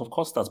Twitter space, of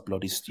course that's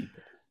bloody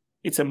stupid.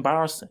 It's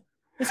embarrassing.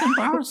 It's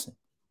embarrassing.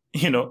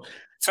 You know,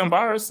 it's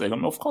embarrassing. I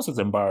mean, of course it's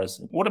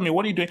embarrassing. What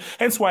are you doing?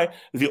 Hence why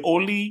the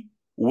only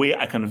way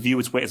I can view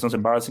it where it's not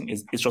embarrassing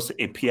is it's just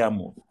a PR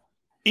move.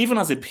 Even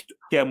as a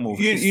PR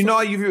move. You know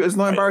how you view it as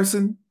not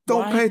embarrassing?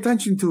 Don't pay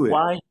attention to it.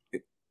 Why?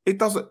 It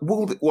doesn't.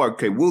 Will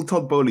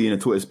Todd Bowley in a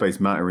Twitter space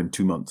matter in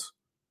 2 months?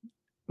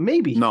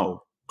 Maybe.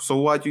 No. So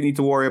why do you need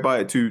to worry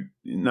about it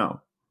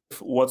now?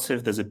 What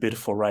if there's a bid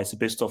for Rice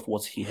based off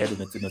what he had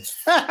in it?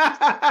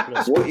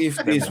 What if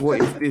this?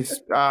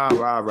 Rah.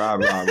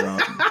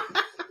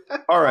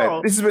 All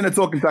right, This has been a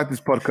Talking Tactics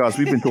podcast.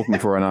 We've been talking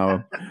for an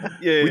hour.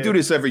 We do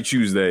this every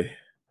Tuesday.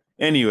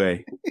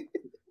 Anyway,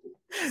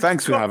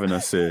 thanks for having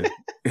us here.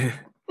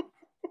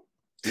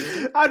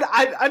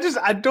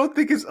 I don't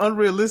think it's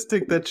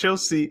unrealistic that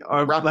Chelsea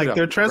are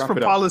their transfer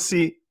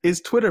policy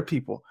is Twitter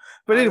people.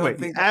 But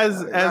anyway,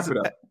 as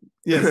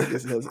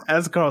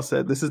Carl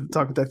said, this is the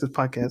Talking Tactics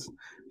podcast.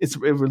 It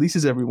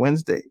releases every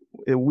Wednesday.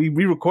 We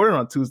record it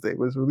on Tuesday,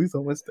 but it's released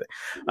on Wednesday.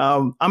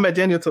 I'm at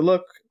Daniel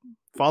Taluk.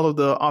 Follow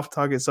the Off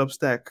Target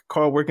Substack.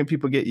 Carl, where can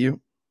people get you?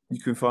 You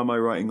can find my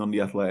writing on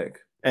The Athletic.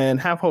 And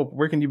Have Hope,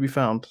 where can you be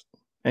found?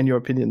 And your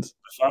opinions?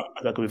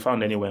 That can be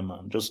found anywhere,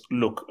 man. Just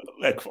look.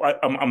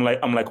 I'm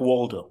like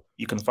Waldo.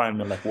 You can find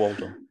me like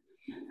Waldo.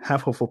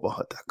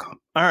 HaveHopeFootballHut.com.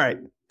 All right.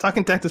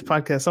 Talking Tactics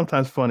podcast,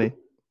 sometimes funny.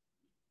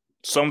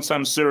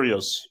 Sometimes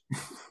serious.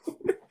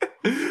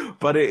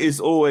 But it is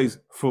always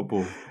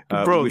football.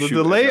 Bro, the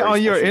delay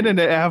on your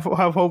internet Have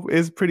Hope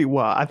is pretty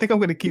wild. I think I'm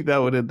going to keep that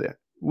one in there.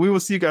 We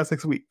will see you guys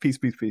next week. Peace.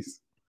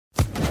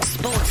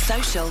 Sports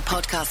Social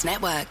Podcast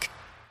Network.